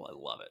yeah. brutal. I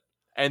love it.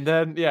 And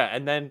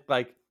then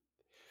like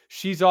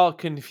she's all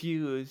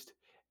confused,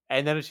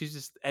 and then she's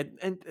just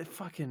and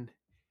fucking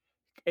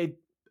it.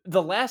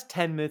 The last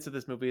 10 minutes of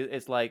this movie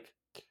is like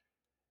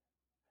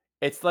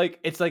it's like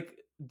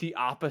the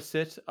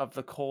opposite of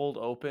the cold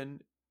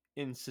open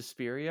in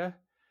Suspiria,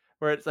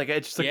 where it's like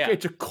Yeah,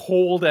 it's a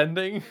cold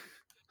ending.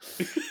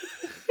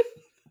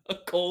 a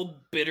cold,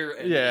 bitter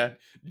Yeah, ending.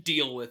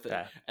 Deal with it,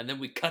 yeah. and then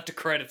we cut to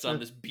credits on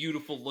this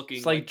beautiful It's looking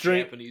like like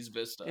Japanese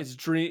vista. it's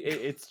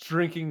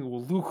drinking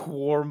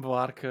lukewarm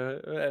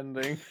vodka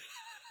ending.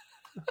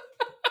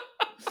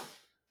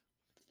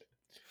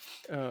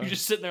 You're Uh,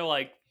 just sitting there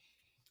like,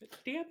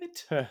 damn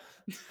it.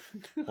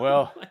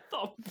 well, I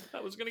thought I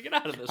was gonna get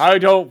out of this I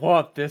one. don't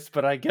want this,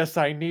 but I guess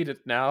I need it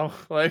now.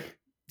 Like,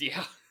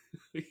 Yeah,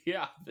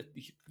 yeah.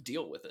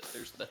 Deal with it.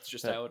 That's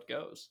just how it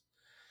goes.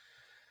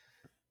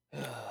 you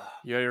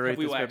ready to Have rate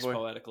we this bad waxed boy?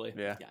 poetically?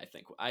 Yeah, Yeah,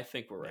 I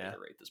think we're ready yeah. to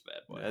rate this bad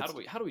boy. That's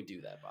How do we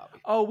do that, Bobby?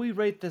 Oh, we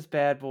rate this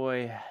bad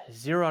boy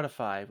 0 out of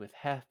 5 with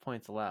half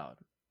points allowed.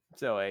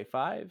 So a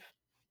 5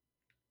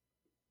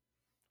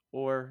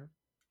 or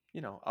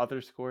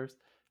other scores.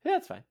 Yeah,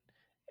 that's fine.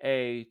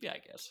 A Yeah, I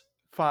guess.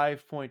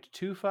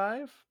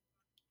 5.25.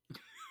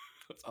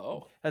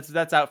 Oh,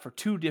 That's out for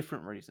two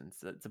different reasons.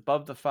 It's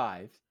above the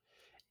 5,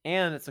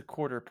 and it's a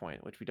quarter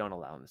point, which we don't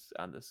allow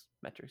on this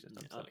metric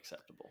system. So,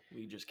 unacceptable.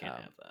 We just can't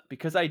have that.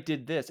 because I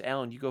did this,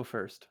 Alan, you go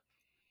first.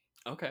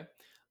 Okay.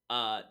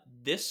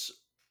 This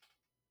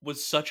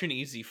was such an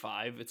easy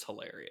 5. It's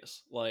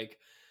hilarious. Like,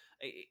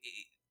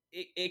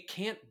 it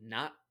can't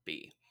not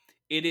be.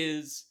 It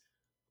is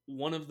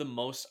one of the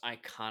most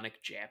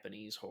iconic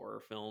Japanese horror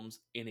films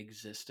in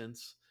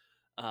existence.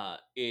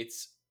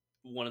 It's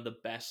one of the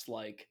best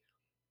like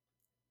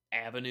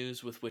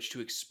avenues with which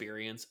to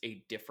experience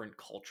a different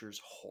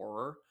culture's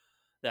horror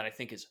that I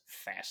think is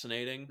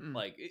fascinating. Mm,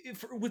 Like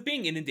with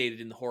being inundated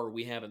in the horror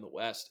we have in the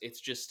West,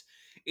 it's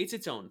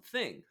its own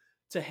thing.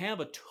 To have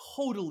a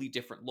totally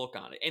different look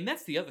on it, and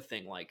that's the other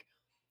thing. Like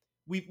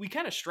we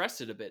kind of stressed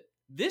it a bit.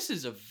 This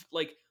is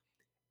like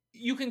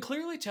you can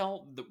clearly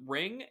tell the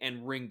Ring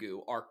and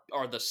Ringu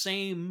are the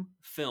same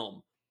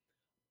film,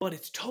 but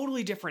it's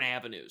totally different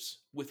avenues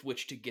with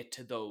which to get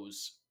to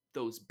those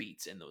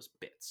beats and those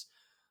bits.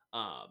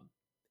 Um,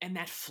 and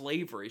that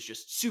flavor is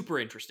just super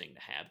interesting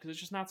to have because it's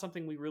just not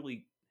something we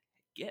really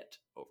get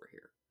over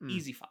here. mm.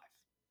 Easy 5.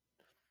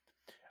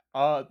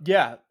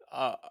 Yeah.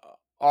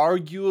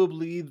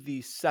 Arguably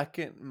the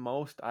second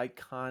most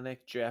iconic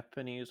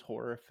Japanese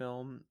horror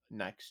film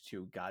next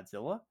to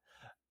Godzilla.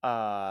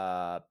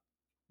 Uh,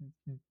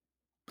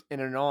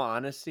 in all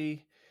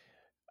honesty,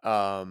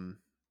 um,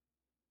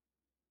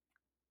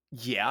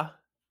 yeah.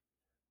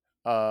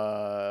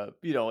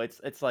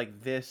 It's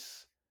like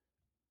this,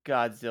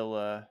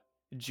 Godzilla,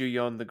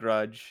 Ju-On the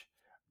Grudge,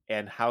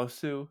 and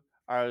Hausu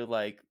are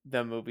like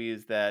the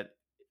movies that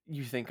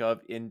you think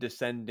of in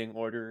descending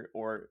order,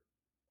 or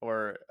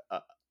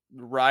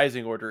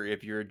rising order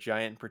if you're a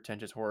giant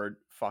pretentious horror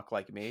fuck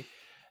like me.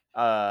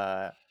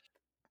 Uh,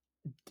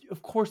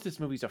 of course, this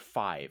movie's a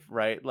 5,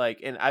 right? Like,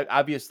 and I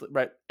obviously,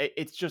 right?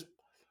 It's just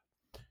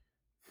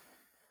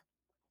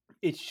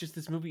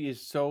this movie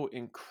is so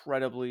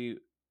incredibly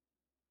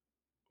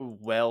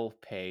well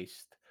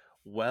paced,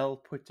 well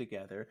put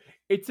together.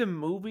 It's a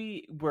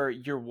movie where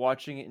you're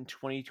watching it in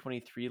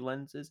 2023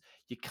 lenses.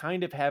 You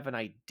kind of have an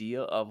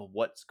idea of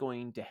what's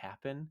going to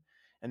happen,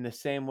 in the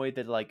same way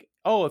that, like,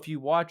 oh, if you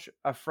watch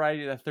a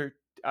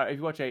if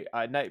you watch a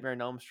Nightmare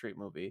on Elm Street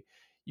movie,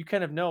 you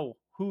kind of know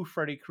who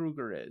Freddy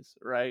Krueger is,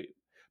 right?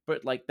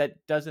 But like that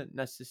doesn't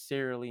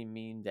necessarily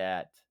mean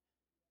that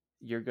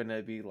you're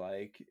gonna be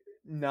like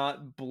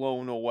not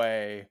blown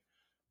away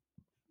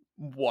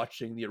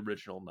watching the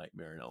original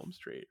Nightmare on Elm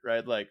Street,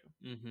 right? Like,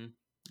 Mm-hmm.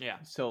 Yeah.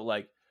 so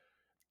like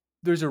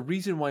there's a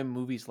reason why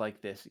movies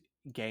like this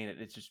gain it.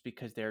 It's just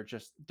because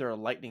they're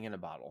lightning in a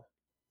bottle.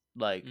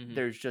 Like, Mm-hmm.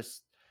 there's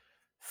just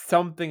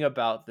something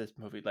about this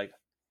movie. Like,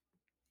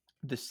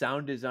 the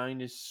sound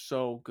design is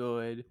so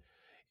good.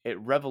 It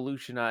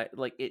revolutionized,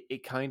 like,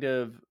 it kind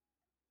of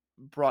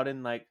brought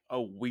in like a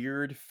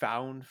weird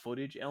found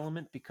footage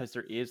element, because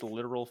there is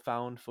literal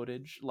found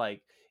footage.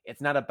 Like,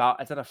 it's not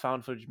a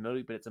found footage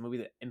movie, but it's a movie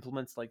that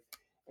implements, like,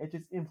 it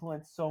just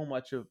implements so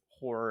much of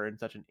horror in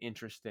such an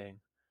interesting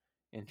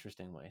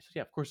way. So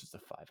yeah, of course it's a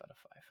 5 out of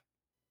 5.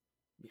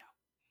 Yeah.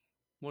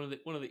 One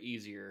of the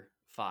easier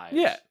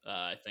Yeah. 5s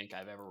I think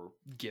I've ever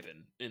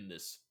given in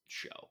this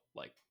show.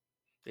 Like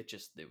it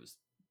was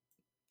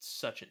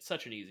such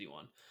an easy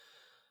one.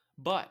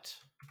 But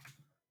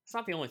it's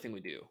not the only thing we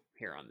do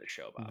here on this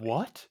show, Bobby.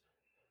 What?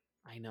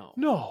 I know.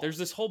 No. There's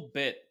this whole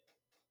bit,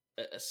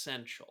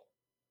 essential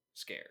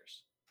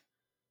scares.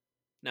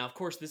 Now, of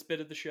course, this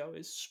bit of the show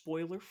is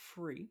spoiler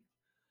free.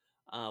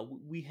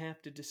 We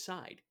have to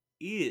decide,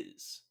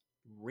 is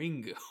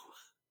Ringu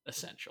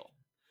essential?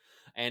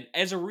 And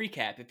as a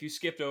recap, if you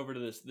skipped over to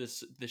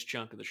this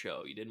chunk of the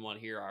show, you didn't want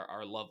to hear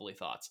our lovely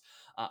thoughts.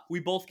 We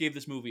both gave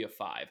this movie a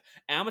 5.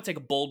 And I'm gonna take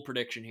a bold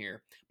prediction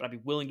here, but I'd be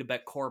willing to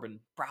bet Corbin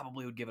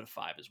probably would give it a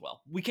 5 as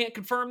well. We can't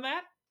confirm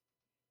that.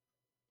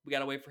 We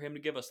gotta wait for him to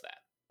give us that.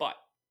 But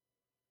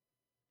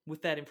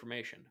with that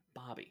information,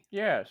 Bobby,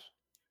 Yes.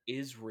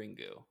 is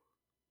Ringu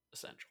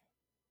essential?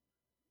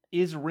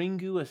 Is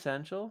Ringu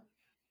essential?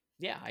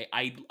 Yeah,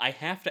 I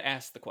have to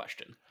ask the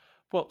question.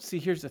 Well, see,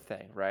 here's the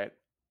thing, right?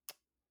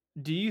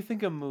 Do you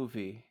think a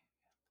movie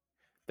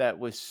that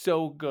was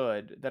so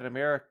good that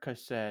America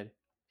said,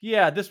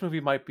 "Yeah, this movie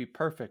might be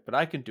perfect, but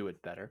I can do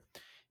it better,"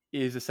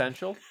 is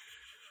essential?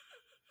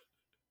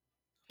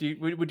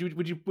 Would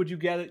you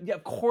get it? Yeah,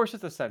 of course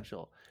it's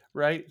essential,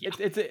 right? Yeah.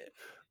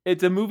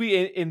 It's a movie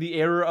in the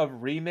era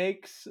of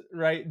remakes,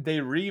 right?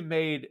 They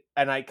remade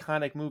an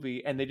iconic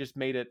movie and they just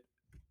made it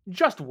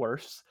just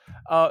worse.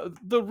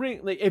 The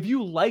Ring, like if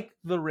you like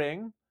The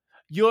Ring,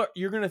 you're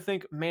gonna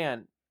think,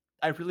 man,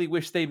 I really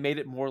wish they made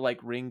it more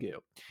like Ringu.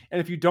 And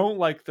if you don't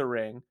like The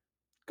Ring,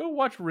 go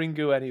watch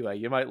Ringu anyway.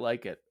 You might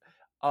like it.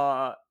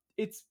 Uh,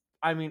 it's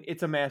I mean,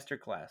 it's a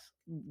masterclass.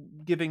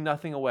 Giving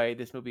nothing away,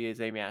 this movie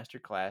is a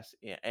masterclass,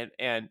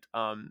 and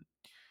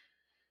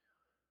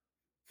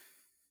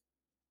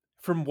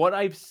from what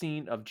I've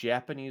seen of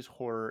Japanese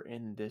horror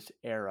in this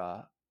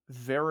era,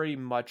 very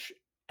much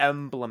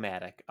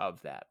emblematic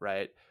of that,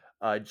 right?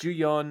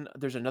 Ju-Yon,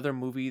 there's another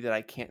movie that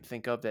I can't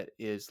think of that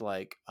is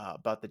like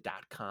about the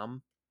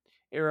 .com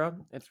era.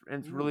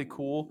 It's really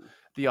cool. Ooh.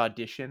 The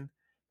Audition,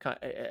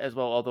 as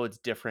well, although it's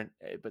different,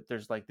 but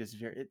there's like this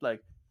very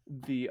like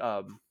the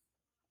um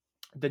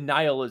the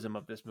nihilism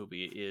of this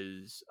movie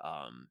is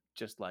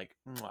just like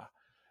mwah.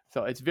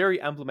 So it's very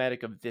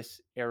emblematic of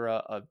this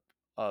era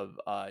of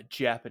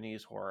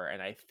Japanese horror, and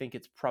I think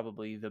it's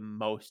probably the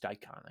most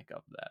iconic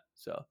of that.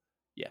 So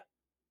yeah.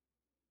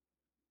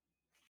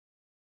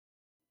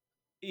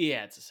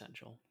 Yeah, it's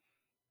essential.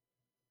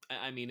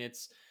 I mean,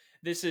 it's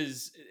this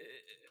is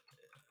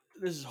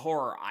this is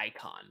horror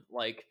icon.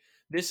 Like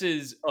this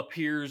is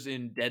appears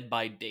in Dead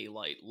by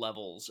Daylight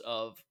levels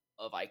of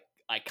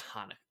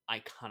iconic. I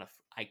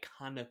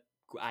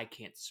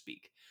can't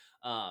speak.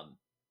 Um,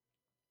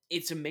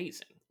 it's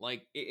amazing.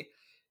 Like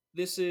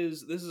this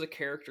is a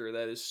character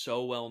that is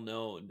so well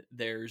known.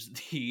 There's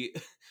the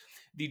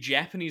the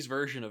Japanese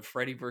version of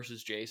Freddy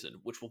versus Jason,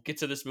 which we'll get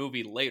to this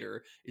movie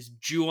later, is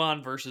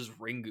Ju-On versus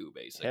Ringu.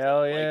 Basically, Hell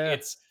like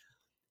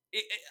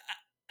yeah.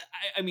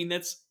 I mean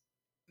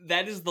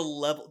that is the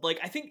level. Like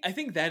I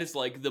think that is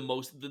like the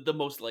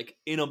most like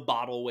in a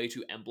bottle way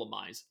to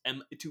emblemize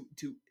and to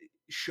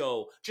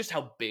show just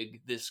how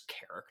big this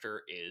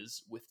character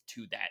is with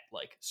to that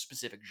like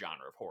specific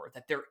genre of horror,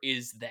 that there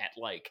is that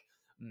like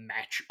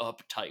match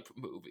up type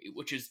movie,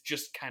 which is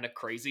just kind of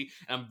crazy,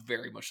 and I'm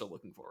very much so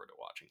looking forward to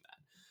watching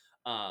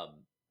that.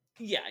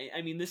 Yeah,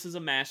 I mean, this is a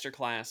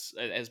masterclass,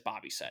 as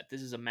Bobby said.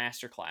 This is a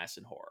masterclass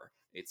in horror.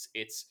 It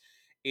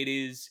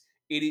is,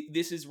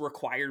 this is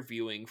required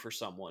viewing for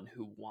someone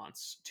who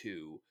wants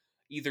to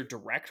either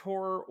direct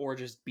horror or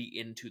just be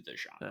into the Yeah.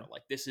 genre.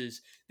 Like this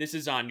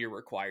is on your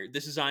required.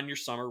 This is on your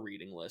summer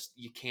reading list.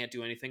 You can't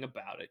do anything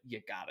about it.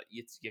 You gotta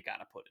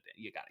put it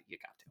in. You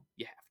have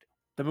to.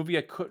 The movie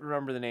I couldn't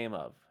remember the name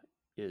of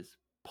is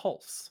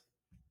Pulse.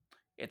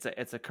 It's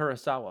a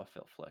Kurosawa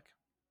film flick.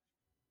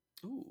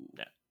 Ooh,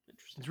 Yeah.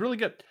 interesting. It's really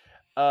good.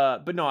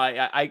 But no,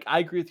 I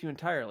agree with you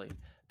entirely.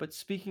 But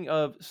speaking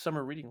of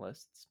summer reading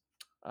lists,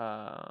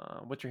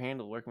 what's your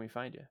handle? Where can we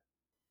find you?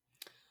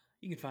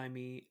 You can find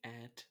me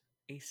at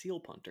a seal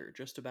punter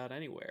just about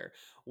anywhere.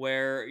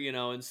 Where,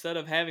 instead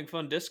of having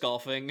fun disc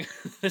golfing,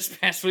 this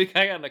past week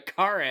I got in a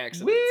car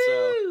accident.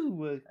 So,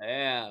 Woo!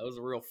 yeah, it was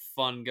a real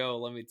fun go,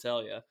 let me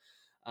tell you.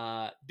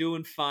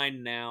 Doing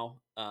fine now.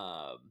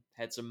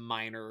 Had some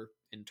minor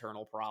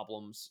internal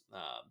problems.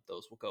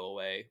 Those will go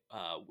away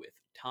with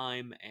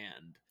time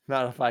and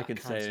Not if I can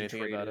say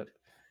anything about concentrated. it.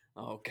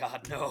 Oh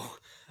God, no.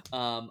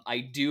 I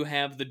do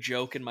have the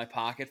joke in my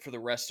pocket for the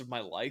rest of my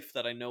life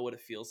that I know what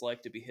it feels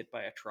like to be hit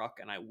by a truck,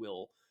 and I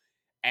will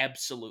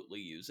absolutely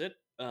use it.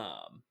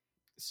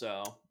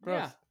 So yeah.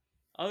 Gross.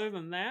 Other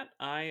than that,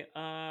 I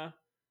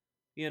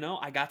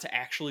got to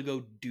actually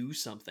go do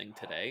something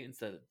today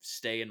instead of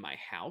stay in my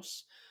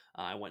house.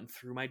 I went and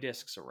threw my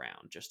discs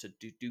around just to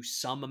do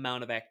some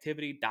amount of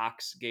activity.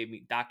 Doc gave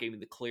me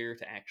the clear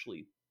to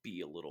actually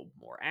be a little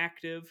more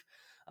active.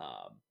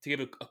 To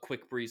give a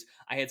quick breeze,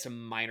 I had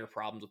some minor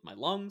problems with my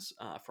lungs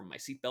from my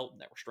seatbelt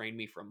that restrained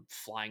me from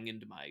flying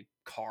into my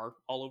car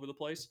all over the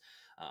place.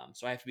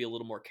 So I have to be a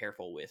little more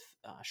careful with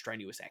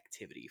strenuous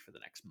activity for the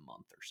next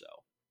month or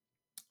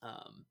so.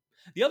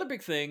 The other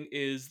big thing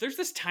is there's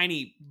this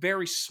tiny,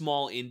 very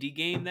small indie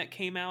game that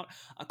came out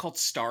called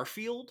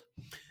Starfield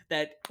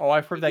that Oh,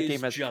 I've heard that game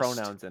is has just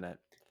pronouns in it.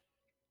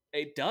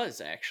 it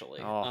does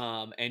actually.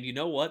 Oh, And you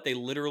know what? They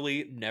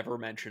literally never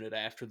mention it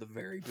after the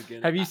very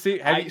beginning. have you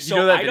seen? I You so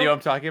know that I video don't I'm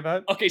talking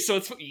about? Okay, so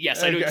it's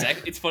yes, I know Okay.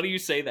 exactly. It's funny you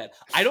say that.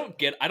 I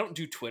don't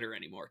do Twitter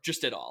anymore,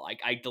 just at all.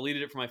 I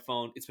deleted it from my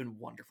phone. It's been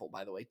wonderful,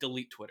 by the way.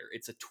 Delete Twitter.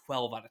 It's a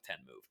 12 out of 10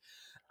 move.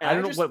 And I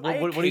don't know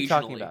I what are you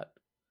talking occasionally about?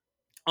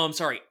 Oh, I'm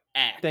sorry,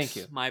 Thank X.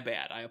 you. My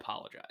bad. I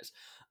apologize.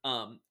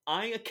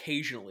 I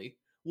occasionally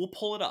will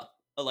pull it up,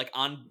 like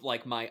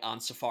my on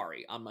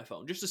Safari on my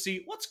phone, just to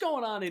see what's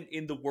going on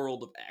in the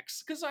world of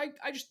X. Because I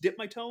just dip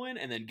my toe in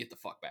and then get the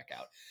fuck back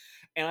out.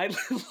 And I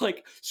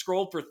like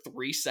scrolled for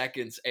 3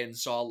 seconds and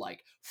saw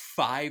like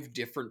 5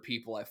 different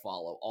people I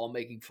follow all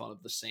making fun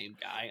of the same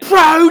guy, and I was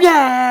like, oh,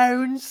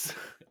 Pronouns.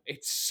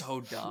 it's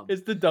so dumb.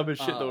 It's the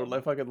dumbest shit in the world. I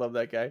Um, fucking love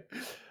that guy.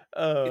 it's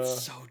Uh,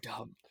 so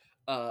dumb.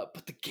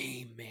 But the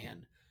game,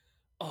 man.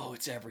 Oh,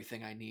 it's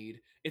everything I need.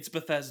 It's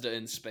Bethesda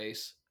in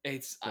space.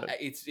 It's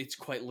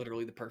quite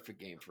literally the perfect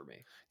game for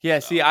me. yeah.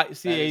 See, So I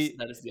see.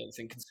 that is the other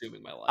thing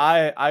consuming my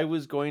life. I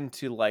was going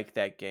to like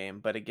that game,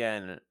 but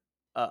again,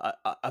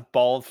 a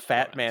bald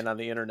fat Pronouns. man on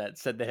the internet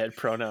said they had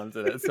pronouns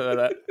in it,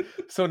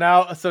 so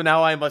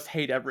now I must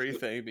hate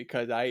everything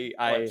because Oh,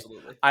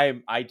 absolutely.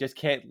 I just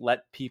can't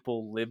let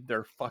people live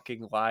their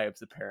fucking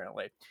lives.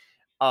 Apparently,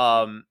 Yep.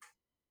 um,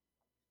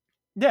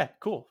 yeah,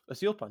 cool. A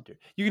seal punter.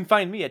 You can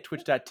find me at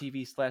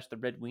twitch.tv/the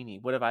red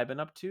weenie. What have I been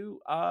up to?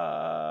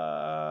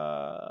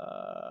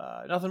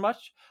 Nothing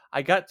much.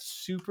 I got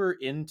super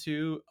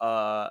into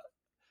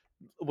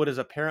what is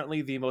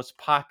apparently the most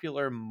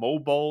popular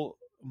mobile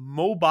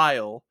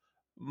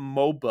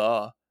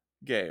MOBA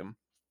game,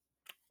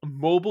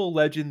 Mobile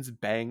Legends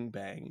Bang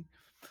Bang.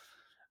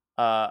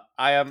 I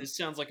am This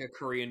sounds like a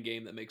Korean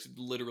game that makes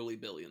literally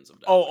billions of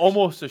Oh, dollars.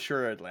 almost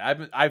assuredly.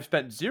 I've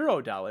spent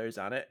 $0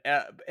 on it,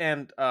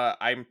 and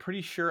I'm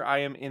pretty sure I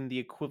am in the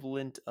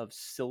equivalent of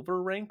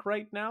silver rank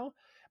right now,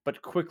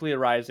 but quickly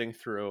rising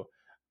through.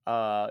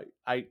 I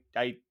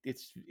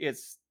it's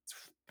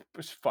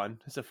fun.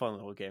 It's a fun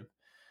little game.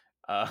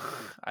 Uh,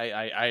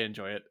 I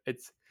enjoy it.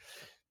 It's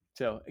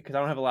so because I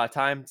don't have a lot of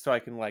time, so I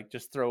can like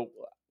just throw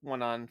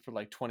one on for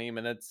like 20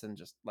 minutes and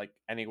just like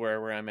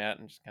anywhere where I'm at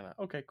and just kind of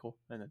okay, cool,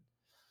 and then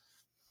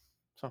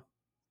so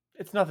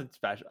it's nothing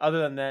special. Other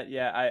than that,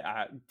 yeah,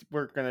 I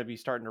we're gonna be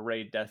starting to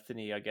raid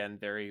Destiny again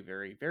very,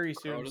 very, very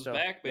soon. Crota's So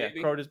back, yeah,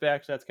 baby. Crota's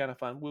back, so that's kind of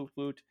fun. Woot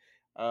woot.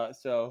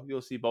 So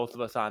you'll see both of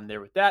us on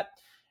there with that.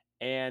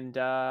 And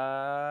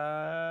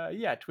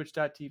yeah,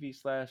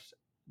 twitch.tv/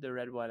 the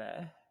red one.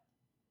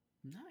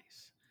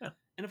 Nice. Yeah.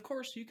 And of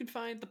course, you can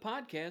find the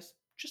podcast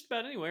just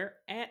about anywhere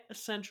at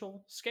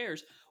Essential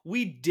Scares.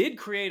 We did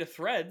create a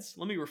Threads.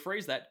 Let me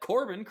rephrase that.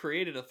 Corbin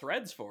created a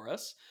Threads for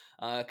us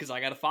because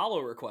I got a follow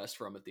request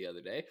from it the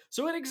other day.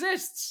 So it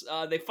exists.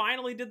 They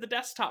finally did the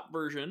desktop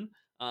version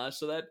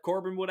so that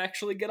Corbin would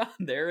actually get on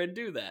there and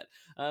do that.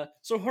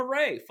 So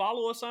hooray!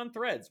 Follow us on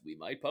Threads. We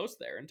might post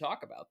there and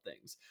talk about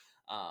things.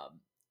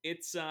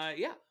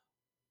 Yeah.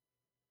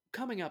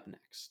 Coming up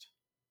next,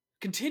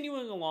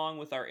 continuing along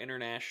with our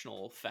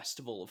international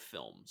festival of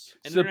films,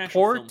 an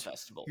international film Support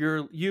festival.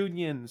 your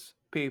unions,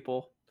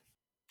 people.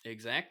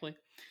 Exactly.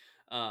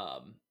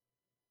 Um,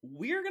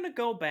 we're gonna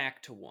go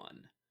back to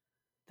one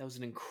that was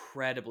an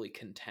incredibly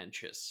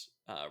contentious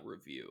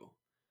review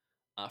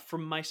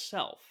from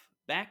myself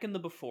back in the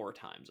before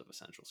times of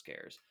Essential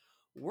Scares.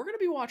 We're gonna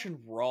be watching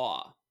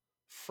Raw,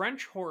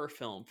 French horror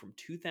film from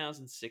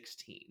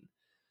 2016.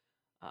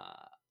 Uh,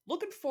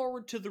 Looking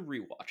forward to the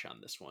rewatch on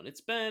this one.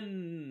 It's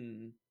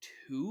been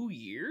 2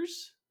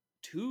 years,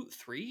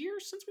 3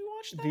 years since we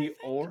watched that. I The think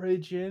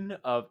origin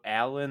of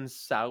Alan's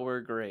sour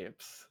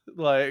grapes.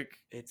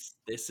 Like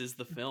this is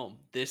the film.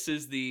 This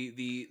is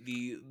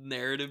the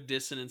narrative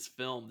dissonance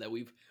film that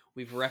we've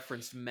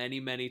referenced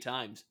many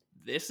times.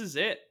 This is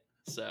it.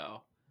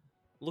 So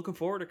looking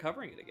forward to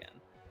covering it again.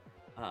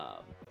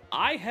 Um,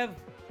 I have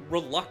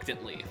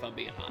reluctantly, if I'm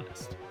being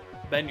honest,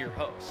 been your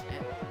host,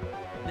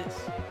 and this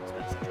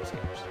has been Essential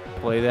Scares.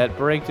 play that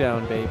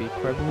breakdown, baby.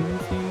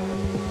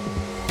 Pregnancy.